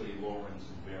manifestly Lorentz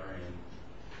invariant.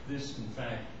 This, in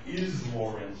fact, is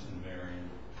Lorentz invariant,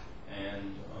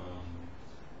 and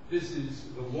this is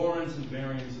the Lorentz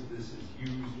invariance of this is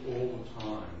used all the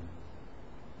time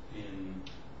in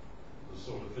the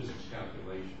sort of physics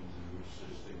calculations in which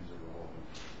such things are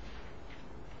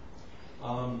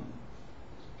relevant.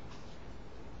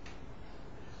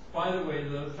 By the way,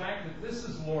 the fact that this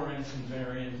is Lorentz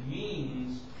invariant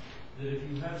means that if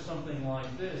you have something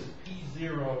like this,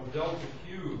 p0 delta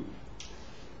cubed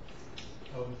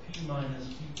of p minus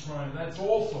p prime, that's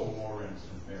also Lorentz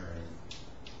invariant.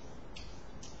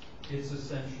 It's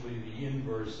essentially the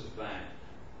inverse of that.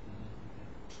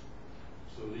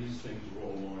 So these things are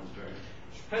all Lorentz invariant.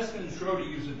 Peskin and Schroeder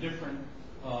use a different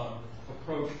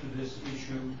approach to this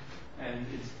issue, and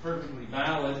it's perfectly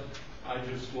valid. I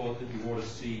just thought that you ought to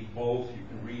see both. You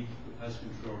can read the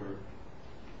Peskin-Schroeder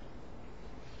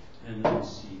and then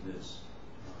see this.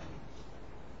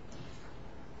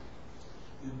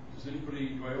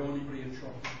 Do I owe anybody a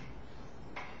chocolate?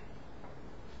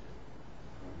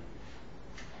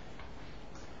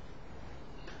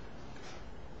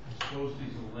 I suppose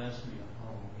these will last me on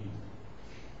Halloween.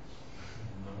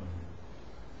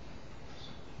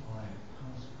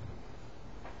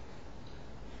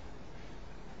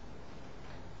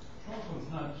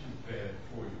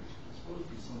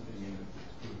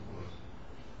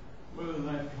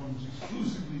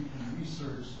 exclusively from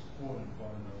research supported by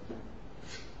the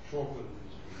chocolate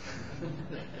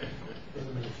industry.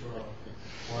 Doesn't mean it's wrong.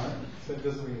 What? So it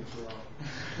doesn't mean it's wrong.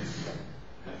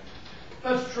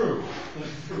 That's true.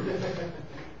 That's true.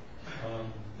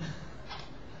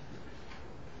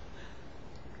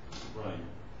 Right.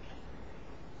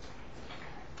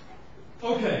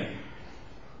 Okay.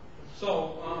 So,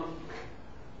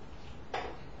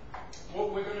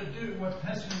 what we're going to do, what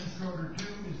Hessian and Schroeder do,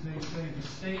 is they say the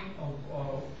state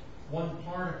of one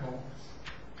particle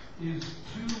is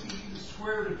 2e,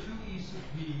 square root of 2e sub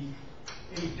p,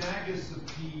 a dagus of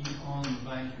p on the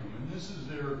vacuum. And this is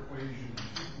their equation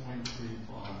 2.35.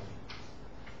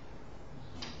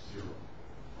 0.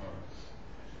 All right.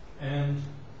 And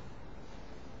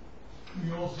we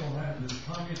also have this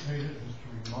commutator, just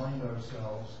to remind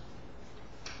ourselves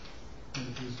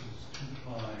that this is 2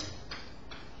 pi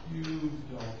cubed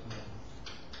delta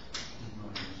 2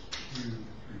 minus q 3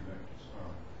 vectors. All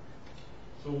right.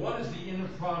 So what is the inner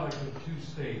product of two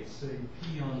states? Say p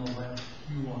on the left,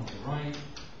 q on the right.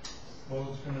 Well,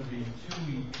 it's going to be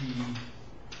 2ep,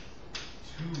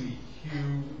 2eq,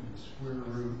 and the square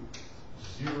root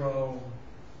 0,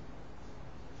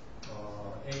 a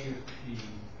of p,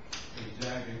 a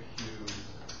dagger q,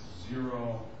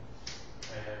 0,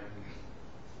 and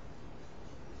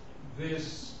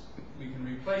this, we can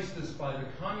replace this by the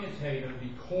commutator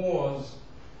because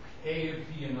a of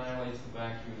p annihilates the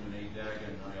vacuum and a dagger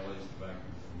annihilates the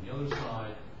vacuum from the other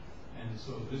side, and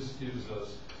so this gives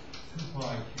us 2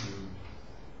 pi cubed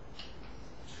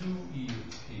 2e of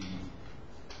p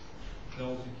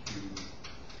delta q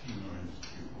p minus q.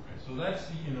 Okay, so that's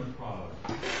the inner product.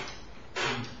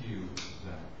 PQ is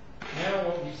that. Now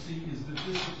what we see is that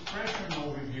this expression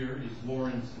over here is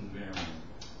Lorentz invariant.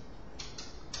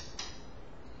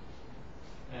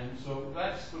 And so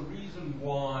that's the reason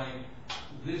why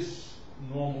this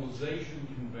normalization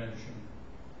convention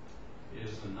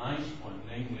is a nice one,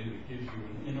 namely that gives you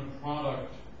an inner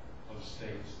product of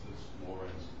states that's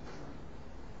Lorentz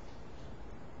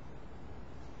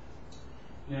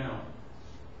invariant. Now,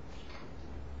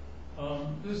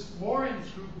 this Lorentz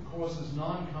group, of course, is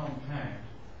non-compact,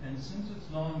 and since it's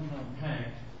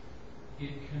non-compact,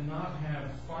 it cannot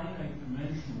have finite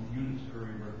dimensional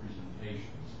unitary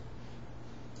representations.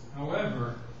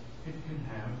 However, it can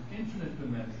have infinite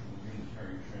dimensional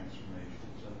unitary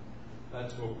transformations, and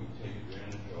that's what we take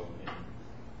advantage of in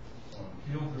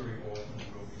Cahill very often.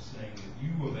 We'll be saying that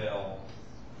U of L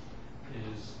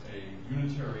is a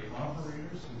unitary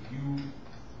operator, so U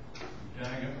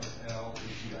dagger of L is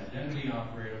the identity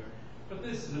operator, but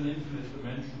this is an infinite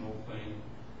dimensional thing.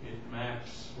 It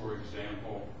maps, for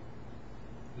example,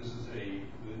 this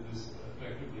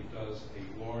effectively does a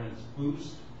Lorentz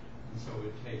boost, and so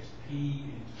it takes P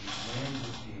into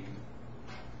lambda P.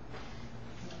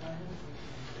 I have a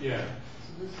question. Yeah.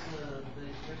 So this, the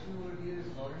expression over here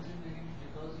is Lorentz invariant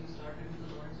because you started with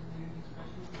the Lorentz invariant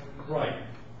expression? Or Right.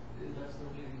 That's the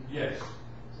only reason? Yes.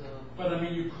 So, But I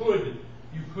mean, you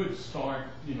could start,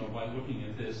 by looking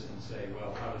at this and say,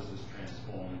 well, how does this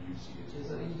transform? And you see it's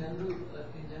so in general,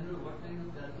 what kind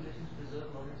of calculations preserve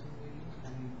Lorentz invariance?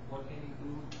 I mean, what can you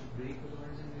do to break the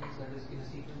Lorentz invariance that is in a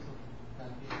sequence of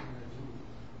calculations that you do?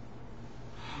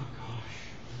 Oh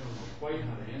gosh, I don't know quite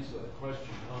how to answer that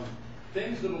question.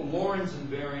 Things that are Lorentz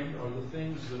invariant are the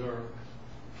things that are,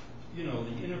 the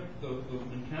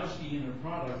Minkowski inner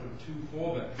product of two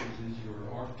 4 vectors is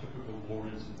your archetypical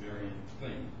Lorentz invariant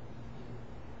thing.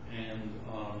 And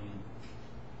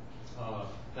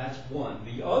that's one.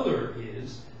 The other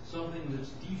is something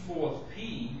that's d4th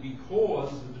p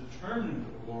because the determinant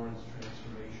of Lorentz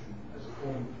transformation as a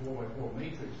form of 4x4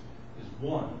 matrix is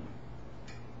 1.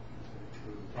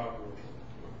 For the proper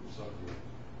subgroup.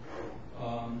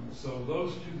 So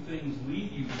those two things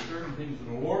lead you to certain things that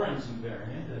are Lorentz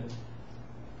invariant, and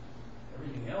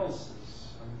everything else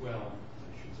is, well,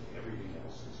 I should say everything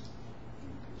else is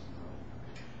not.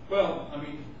 Well, I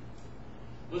mean,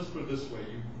 let's put it this way.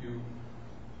 You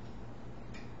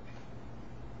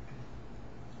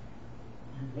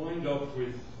wind up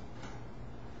with,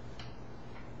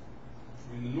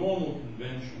 the normal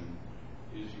convention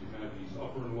is you have these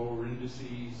upper and lower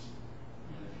indices,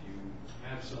 and if you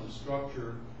have some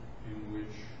structure in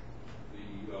which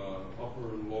the upper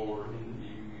and lower,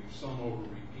 you sum over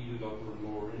repeated upper and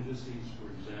lower indices, for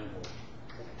example,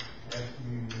 F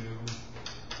mu nu,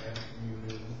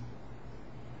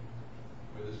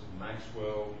 where this is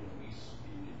Maxwell,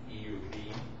 E or B,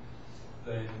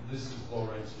 then this is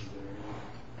Lorentz invariant.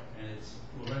 And it's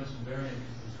Lorentz invariant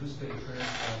because this state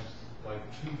transforms like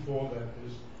 2 4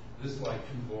 vectors, this like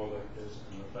 2 4 vectors,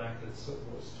 and the fact that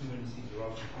those two indices are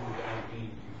up and cool down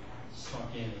means you suck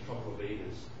in a couple of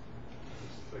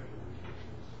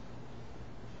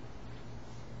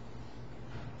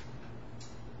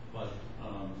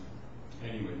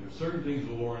certain things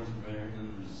are Lorentz invariant and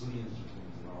there are zillions of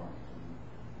things that aren't. And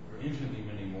there are infinitely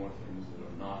many more things that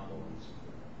are not Lorentz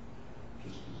invariant,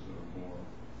 just as there are more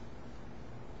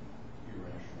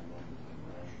irrational numbers than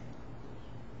rational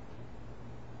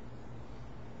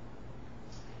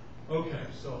numbers. Okay,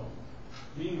 so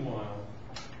meanwhile,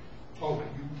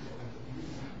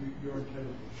 you're entitled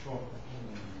to chocolate.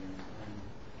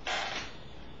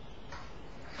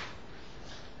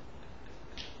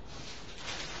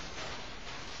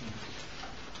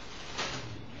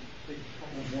 Take a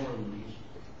couple more of these.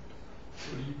 So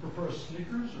do you prefer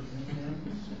Snickers or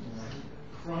M&M's or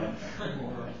Crunch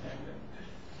or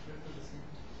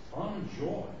Almond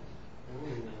Joy?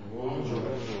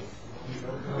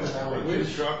 Which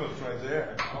chocolates right there?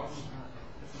 It's not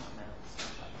now.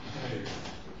 Hey,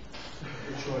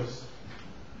 good choice.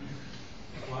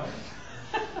 What?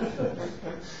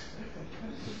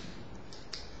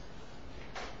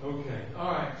 Okay,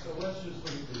 all right, so let's just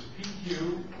look at this.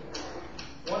 PQ,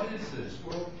 what is this?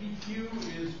 Well, PQ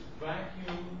is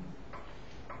vacuum,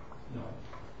 no.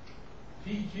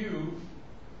 PQ,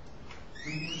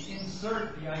 we insert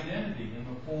the identity in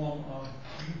the form of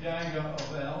U dagger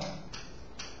of L,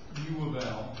 U of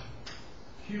L,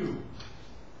 Q.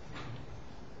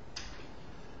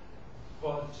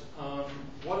 But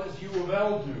what does U of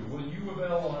L do? Well, U of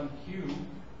L on Q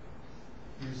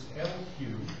is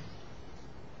LQ,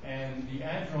 and the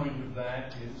adjoint of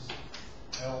that is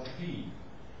LP.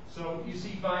 So you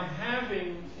see, by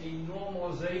having a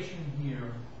normalization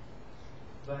here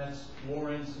that's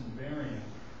Lorentz invariant,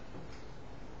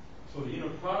 so the inner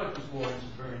product is Lorentz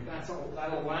invariant,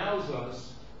 that allows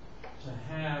us to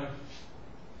have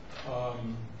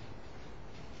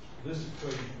this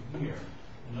equation here.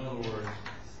 In other words,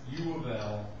 U of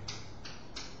L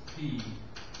P is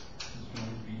going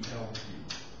to be LP.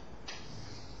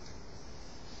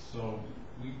 So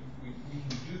we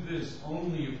can do this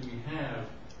only if we have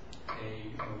a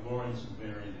Lorentz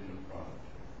invariant inner product.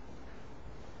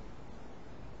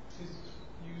 Just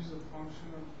use a function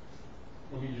of.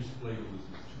 Let me just label this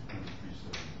as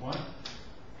 2.37. What?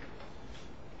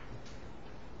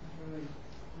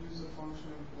 Use a function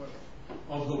of what?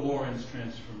 Of the Lorentz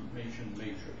transformation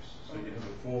matrix. So you have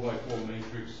a 4x4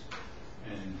 matrix,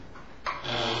 and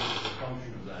L is a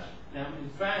function of that. Now, in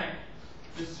fact,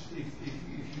 if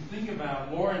you think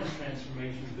about Lorentz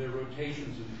transformations, they're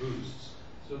rotations and boosts.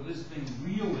 So this thing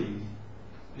really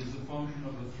is a function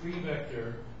of the 3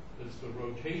 vector that's the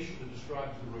rotation, that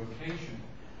describes the rotation,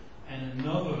 and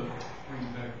another 3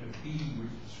 vector B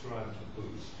which describes the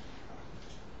boost.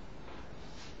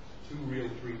 2 real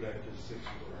 3 vectors, 6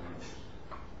 parameters.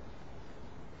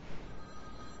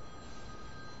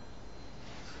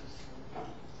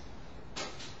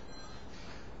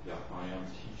 Yeah, I am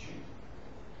teaching.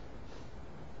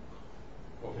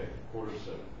 Okay,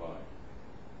 6:45. Bye.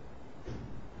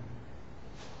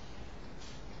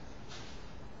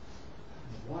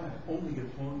 Why I only get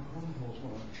phone calls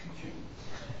when I'm teaching.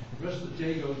 The rest of the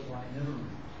day goes by, never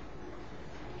mind.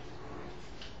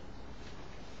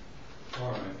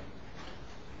 All right.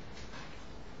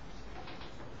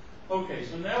 Okay,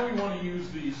 so now we want to use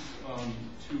these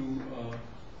two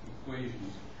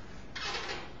equations.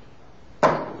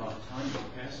 Time is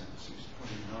passing,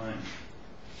 6:29.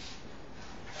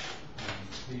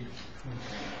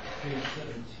 Page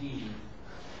 17.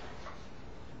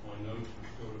 My notes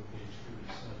which go to page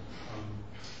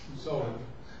 37.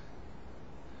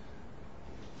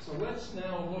 So let's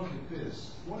now look at this.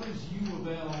 What is U of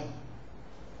L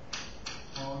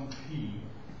on P?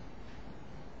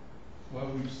 Well,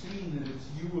 we've seen that it's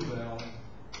U of L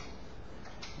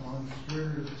on square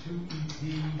root of 2EP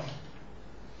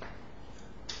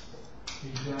a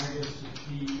dagger to P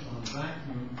on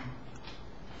vacuum,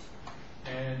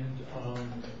 and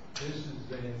this is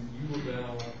then U of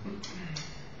L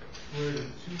square root of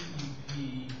 2EP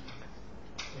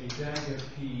a dagger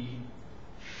P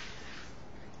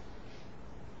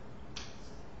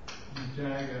U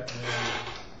dagger L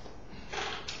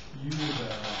U of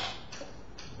L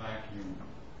vacuum.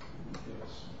 Give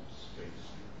us some space.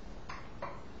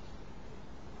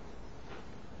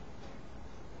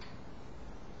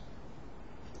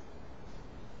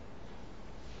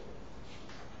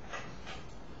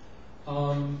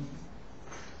 On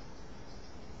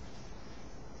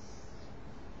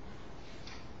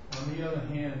the other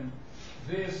hand,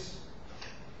 this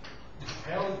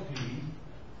LP,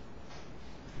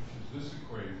 which is this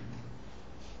equation,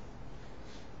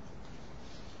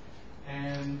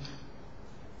 and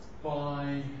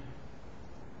by,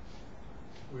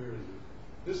 where is it?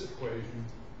 This equation,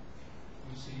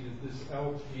 we see that this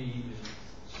LP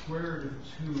is square root of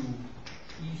 2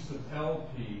 e sub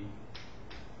LP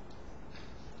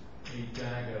a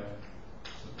dagger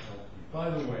sub LP. By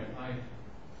the way, I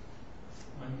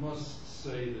must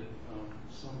say that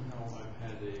somehow I've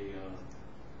had a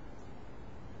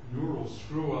neural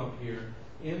screw up here.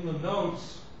 In the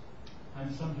notes, I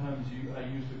used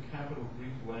a capital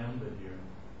Greek lambda here.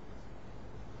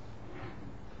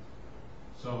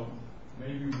 So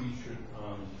maybe we should,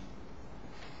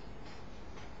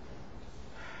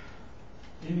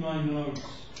 in my notes,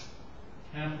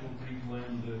 capital Greek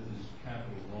lambda is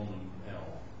capital Roman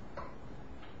L.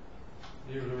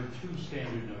 There are two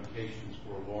standard notations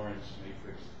for a Lorentz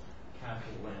matrix,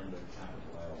 capital lambda,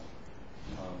 capital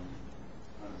L.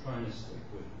 I'm trying to stick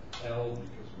with L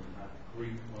because we're not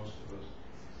Greek, most of us,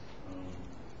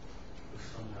 but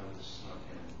somehow this snuck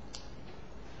in.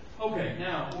 Okay,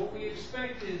 now what we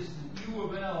expect is that U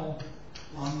of L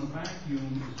on the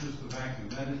vacuum is just the vacuum.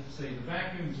 That is to say, the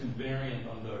vacuum is invariant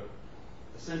under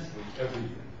essentially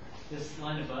everything. This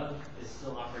line above is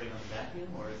still operating on the vacuum,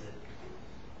 or is it?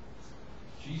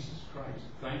 Jesus Christ,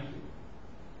 thank you.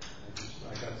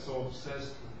 I got so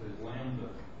obsessed with the lambda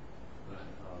that,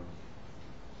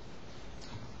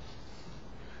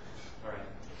 all right.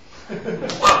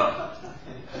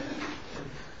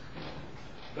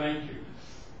 Thank you.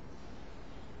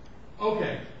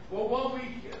 Okay, well,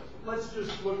 let's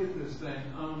just look at this then.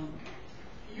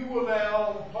 U of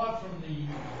L, apart from we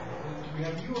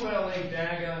have U of L A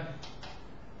dagger.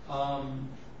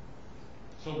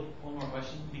 So one more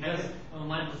question, because on the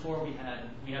line before we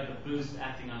have the boost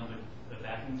acting on the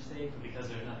vacuum state, but because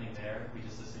there's nothing there, we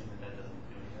just assume that doesn't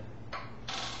do anything.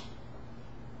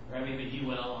 Right? We have a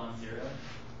UL on 0.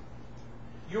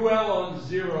 UL on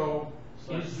 0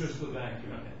 So is just the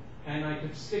vacuum. Okay. And I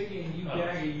could stick in U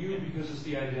dagger U because it's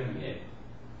the identity. Yeah.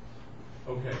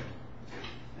 Okay.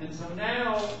 And so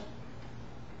now,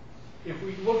 if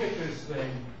we look at this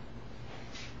thing,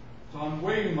 so I'm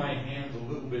waving my hands a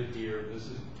little bit here. This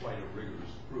isn't quite a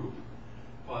rigorous proof.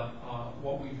 But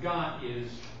what we've got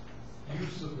is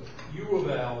U of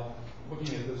L,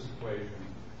 looking at this equation,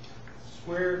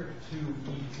 square root 2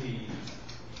 ET,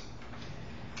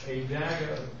 a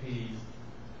dagger of P,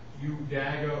 U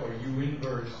dagger or U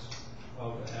inverse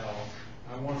of L.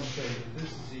 I want to say that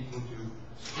this is equal to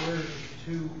square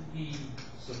root 2E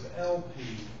sub LP,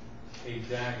 a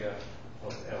dagger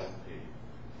of LP.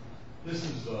 This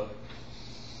is the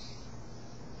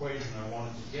equation I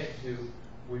wanted to get to,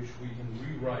 which we can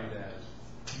rewrite as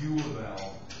U of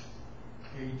L,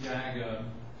 a dagger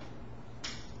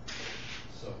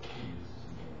sub P.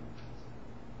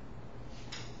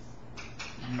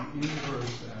 U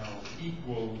inverse L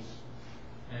equals,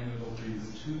 and it'll be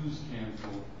the 2's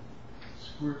cancel,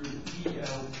 square root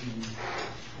ELP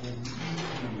over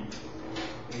EP,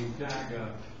 a dagger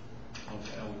of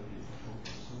LP.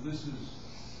 Okay, so this is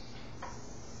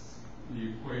the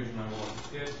equation I want to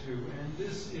get to, and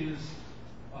this is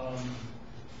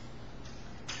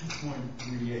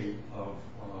 2.38 of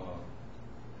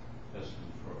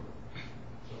Espen-Schroeder.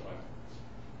 So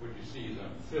what you see is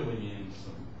I'm filling in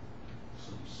some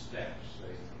steps.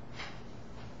 They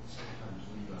sometimes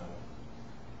leave out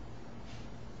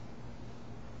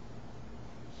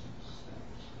some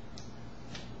steps.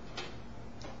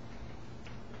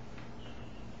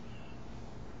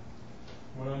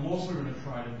 What I'm also going to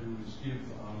try to do is give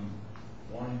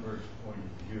Weinberg's point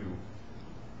of view,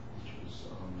 which is to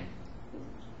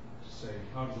say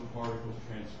how do the particles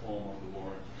transform over the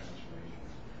Lorentz transformation,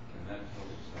 and that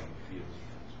tells us how the fields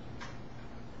transform.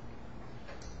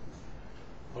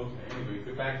 Okay, anyway,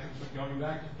 going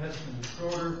back to Peskin and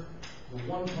Schroeder, the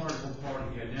one particle part of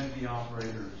the identity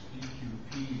operator is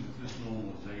dqp with this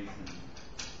normalization,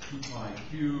 2 pi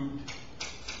cubed,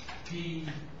 p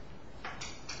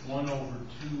 1 over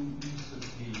 2 e sub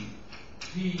p.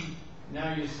 P,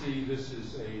 now you see this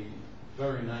is a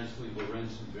very nicely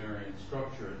Lorentz invariant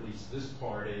structure, at least this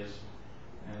part is,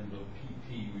 and the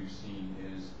pp we've seen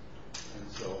is, and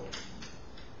so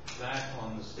that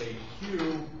on the state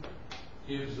Q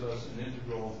gives us an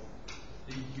integral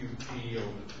dqp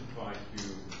over 2 pi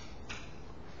cubed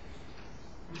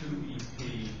 2 ep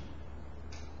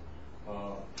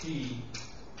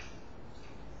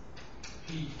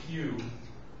pq,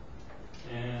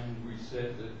 and we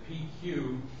said that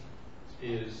pq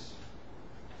is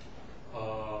 2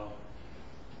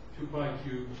 pi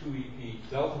cubed 2 ep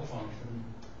delta function,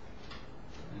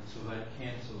 and so that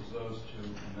cancels those two,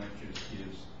 and that just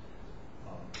gives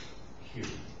q.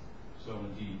 So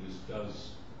indeed, this does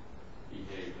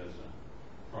behave as a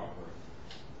proper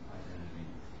identity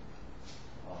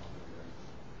operator.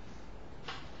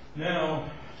 Now,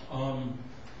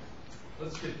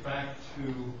 let's get back to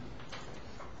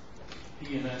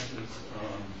P&S's